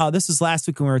Steven, this was last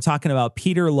week when we were talking about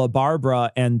Peter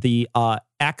LaBarbera and the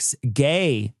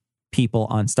ex-gay people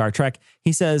on Star Trek.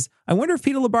 He says, I wonder if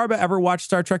Peter LaBarbera ever watched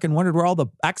Star Trek and wondered where all the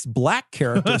ex-black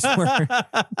characters were.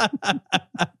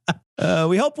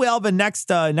 We hope we have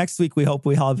next week. We hope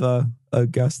we have a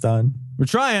guest on. We're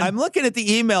trying. I'm looking at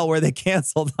the email where they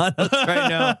canceled on us right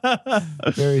now.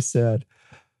 Very sad.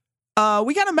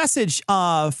 We got a message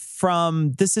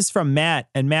this is from Matt,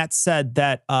 and Matt said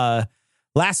that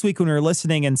last week when we were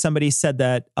listening and somebody said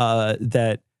that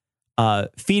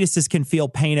fetuses can feel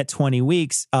pain at 20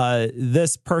 weeks.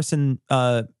 This person,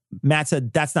 Matt,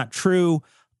 said that's not true.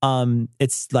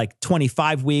 It's like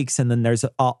 25 weeks, and then there's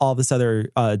all this other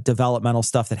developmental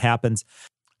stuff that happens.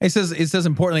 It says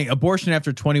importantly, abortion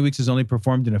after 20 weeks is only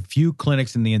performed in a few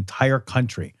clinics in the entire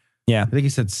country. Yeah. I think he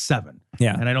said 7.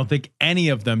 Yeah. And I don't think any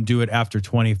of them do it after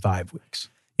 25 weeks.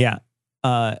 Yeah.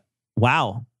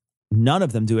 Wow. None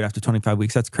of them do it after 25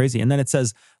 weeks. That's crazy. And then it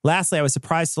says, lastly, I was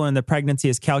surprised to learn that pregnancy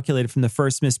is calculated from the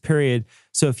first missed period.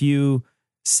 So if you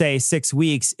say 6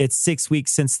 weeks, it's 6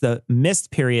 weeks since the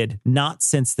missed period, not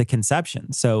since the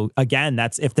conception. So again,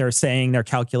 that's if they're saying they're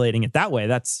calculating it that way,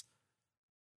 that's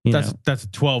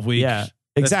 12 weeks. Yeah,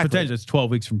 exactly. That's 12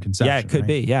 weeks from conception. Yeah, it could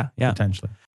be. Yeah.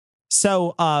 Potentially.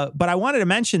 So, but I wanted to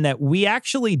mention that we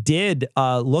actually did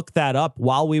look that up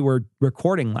while we were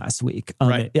recording last week.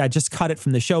 Right. I just cut it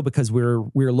from the show because we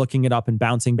were looking it up and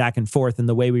bouncing back and forth, and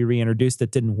the way we reintroduced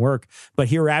it didn't work.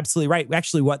 But you're absolutely right.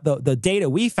 Actually, what the data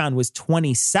we found was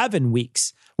 27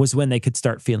 weeks was when they could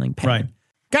start feeling pain. Right.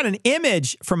 Got an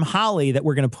image from Holly that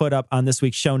we're going to put up on this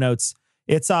week's show notes.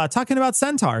 It's talking about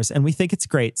centaurs, and we think it's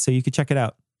great, so you could check it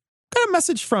out. Got a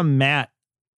message from Matt.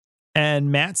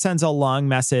 And Matt sends a long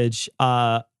message,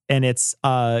 and it's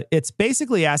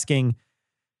basically asking,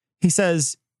 he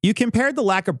says, you compared the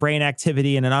lack of brain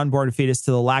activity in an unborn fetus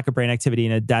to the lack of brain activity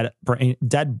in a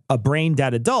brain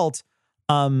dead adult.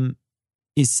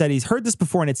 He said he's heard this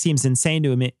before, and it seems insane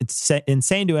to him. It's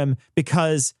insane to him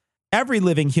because every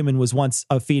living human was once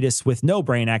a fetus with no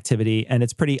brain activity, and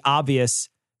it's pretty obvious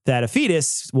that a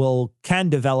fetus can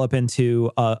develop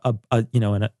into an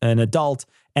adult,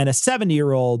 and a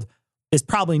 70-year-old is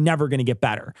probably never going to get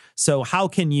better. So how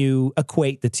can you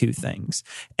equate the two things?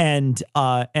 And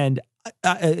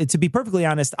to be perfectly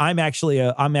honest, I'm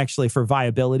actually for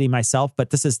viability myself,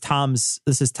 but this is Tom,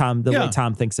 the way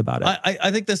Tom thinks about it.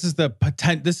 I think this is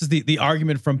the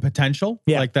argument from potential.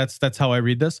 Yeah. Like that's how I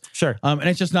read this. Sure. And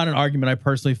it's just not an argument I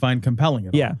personally find compelling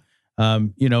at all. Yeah.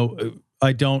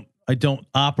 I don't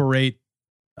operate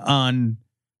on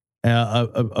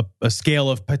a scale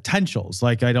of potentials.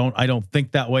 Like I don't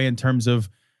think that way in terms of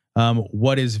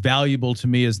what is valuable to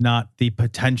me is not the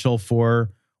potential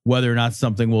for whether or not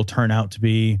something will turn out to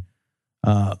be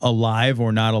alive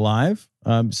or not alive.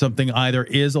 Something either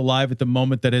is alive at the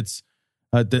moment that it's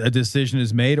a decision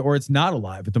is made, or it's not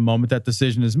alive at the moment that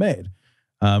decision is made.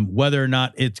 Whether or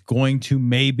not it's going to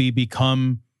maybe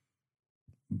become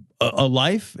a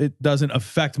life, it doesn't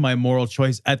affect my moral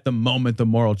choice at the moment the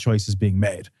moral choice is being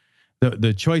made.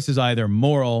 The choice is either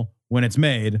moral when it's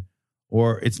made,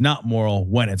 or it's not moral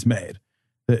when it's made.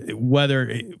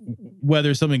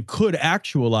 Whether something could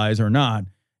actualize or not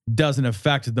doesn't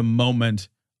affect the moment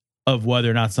of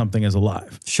whether or not something is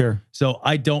alive. Sure. So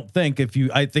I think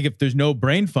if there's no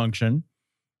brain function,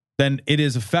 then it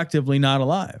is effectively not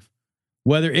alive.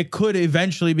 Whether it could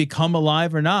eventually become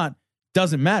alive or not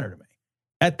doesn't matter to me.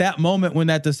 At that moment when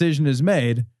that decision is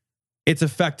made, it's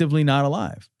effectively not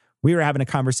alive. We were having a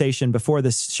conversation before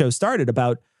this show started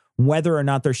about whether or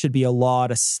not there should be a law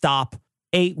to stop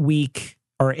 8-week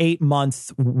or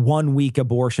 8-month, 1-week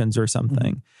abortions or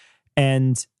something. Mm-hmm.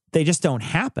 And they just don't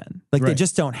happen. Like they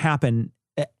just don't happen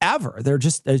ever.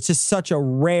 It's just such a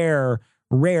rare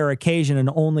occasion, and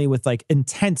only with like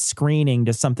intense screening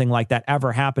does something like that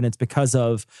ever happen. It's because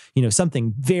of,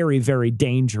 something very, very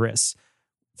dangerous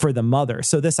for the mother.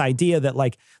 So this idea that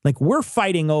like we're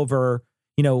fighting over,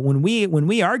 when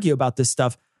we argue about this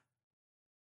stuff,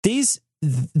 these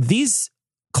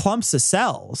clumps of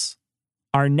cells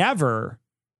are never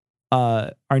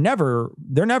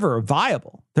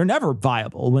viable. They're never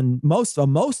viable when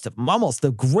almost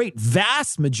the great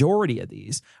vast majority of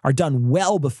these are done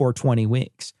well before 20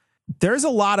 weeks. There's a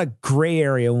lot of gray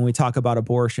area when we talk about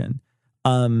abortion.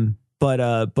 But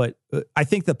I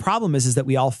think the problem is that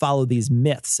we all follow these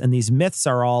myths, and these myths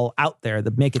are all out there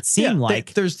that make it seem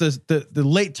like there's the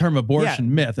late term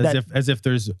abortion myth, as if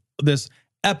there's this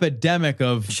epidemic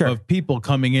of people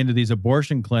coming into these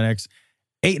abortion clinics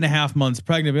 8.5 months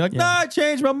pregnant, be like, I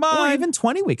changed my mind. Or even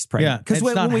 20 weeks pregnant. Because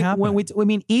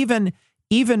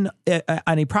even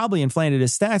and he probably inflated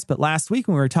his stats, but last week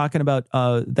when we were talking about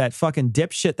that fucking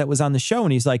dipshit that was on the show,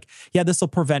 and he's like, this will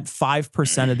prevent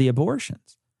 5% of the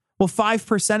abortions. Well,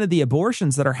 5% of the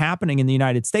abortions that are happening in the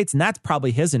United States, and that's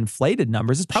probably his inflated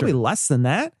numbers, it's probably less than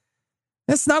that.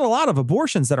 That's not a lot of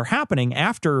abortions that are happening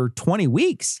after 20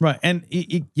 weeks. Right. And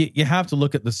you have to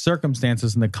look at the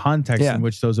circumstances and the context in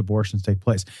which those abortions take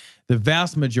place. The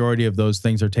vast majority of those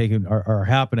things are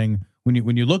happening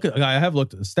when you look at, I have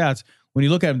looked at the stats, when you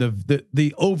look at them,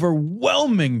 the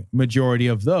overwhelming majority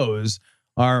of those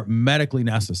are medically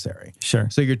necessary. Sure.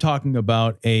 So you're talking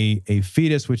about a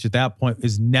fetus, which at that point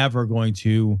is never going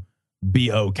to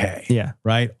be okay. Yeah.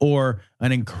 Right. Or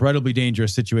an incredibly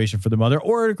dangerous situation for the mother,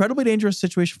 or an incredibly dangerous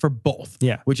situation for both.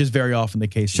 Yeah. Which is very often the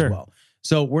case as well.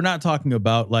 So we're not talking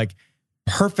about like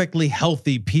perfectly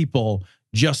healthy people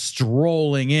just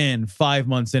strolling in 5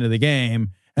 months into the game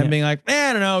and being like,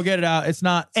 I don't know, get it out. It's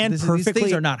not. And these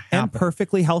things are not happening. And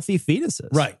perfectly healthy fetuses.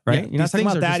 Right. Right. Yeah. You're not talking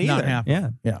about that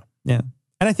either. Yeah.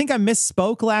 And I think I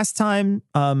misspoke last time,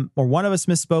 or one of us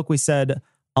misspoke. We said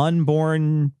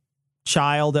unborn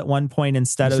child at one point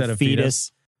instead of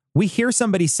fetus. We hear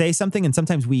somebody say something, and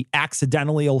sometimes we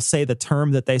accidentally will say the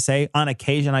term that they say. On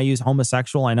occasion, I use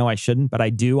homosexual. I know I shouldn't, but I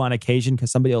do on occasion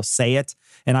because somebody will say it,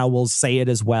 and I will say it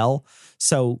as well.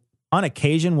 So on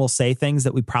occasion, we'll say things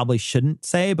that we probably shouldn't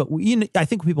say, but I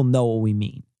think people know what we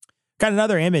mean. Got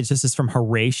another image. This is from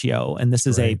Horatio, and this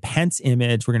is a Pence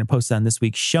image. We're going to post it on this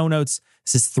week's show notes.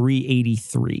 This is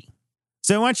 383.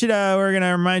 So we're going to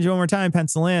remind you one more time,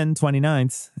 pencil in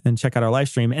 29th and check out our live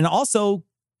stream. And also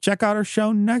check out our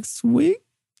show next week.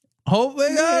 Hope we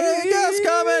got a guest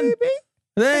coming.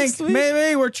 Thanks.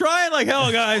 Maybe. We're trying like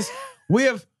hell, guys. We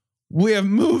have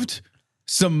moved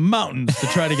some mountains to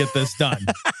try to get this done.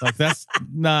 Like that's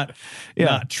not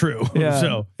true. Yeah.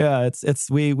 So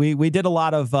we did a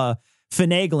lot of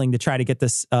finagling to try to get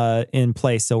this in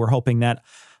place. So we're hoping that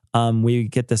we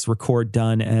get this record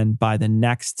done, and by the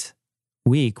next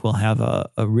week we'll have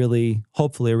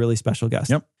hopefully a really special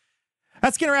guest. Yep.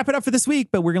 That's going to wrap it up for this week,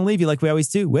 but we're going to leave you like we always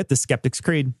do with the Skeptic's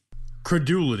Creed.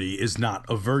 Credulity is not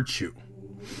a virtue.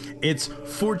 It's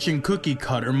fortune cookie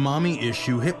cutter, mommy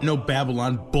issue, hypno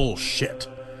Babylon bullshit.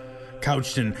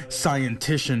 couched in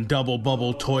scientician, double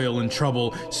bubble, toil and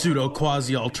trouble, pseudo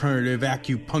quasi alternative,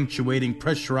 acupunctuating,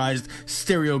 pressurized,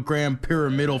 stereogram,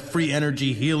 pyramidal, free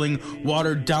energy healing,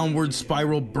 watered downward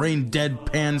spiral, brain dead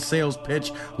pan sales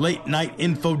pitch, late night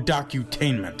info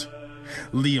docutainment.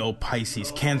 Leo,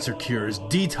 Pisces, cancer cures,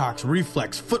 detox,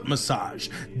 reflex, foot massage,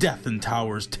 death and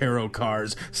towers, tarot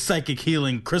cards, psychic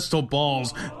healing, crystal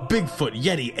balls, Bigfoot,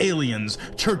 Yeti, aliens,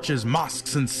 churches,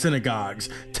 mosques and synagogues,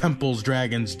 temples,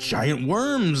 dragons, giant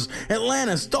worms,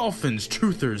 Atlantis, dolphins,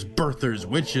 truthers, birthers,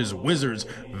 witches, wizards,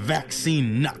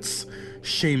 vaccine nuts,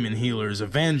 shaman healers,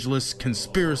 evangelists,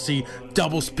 conspiracy,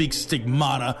 doublespeak,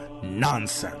 stigmata,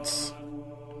 nonsense.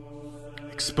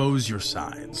 Expose your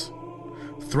sides.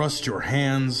 Thrust your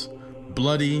hands,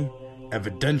 bloody,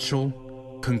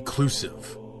 evidential,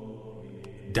 conclusive.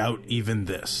 Doubt even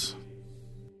this.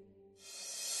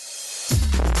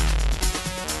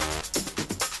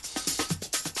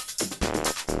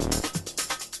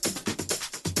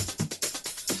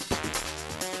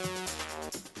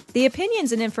 The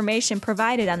opinions and information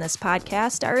provided on this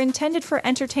podcast are intended for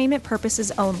entertainment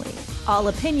purposes only. All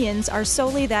opinions are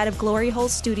solely that of Glory Hole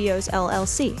Studios,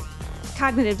 LLC.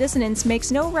 Cognitive Dissonance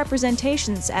makes no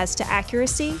representations as to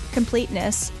accuracy,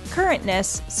 completeness,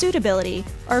 currentness, suitability,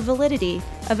 or validity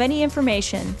of any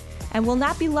information and will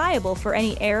not be liable for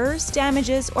any errors,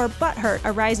 damages, or butthurt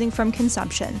arising from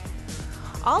consumption.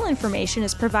 All information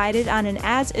is provided on an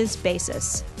as-is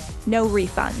basis. No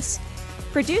refunds.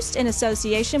 Produced in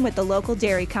association with the local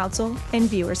Dairy Council and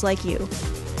viewers like you.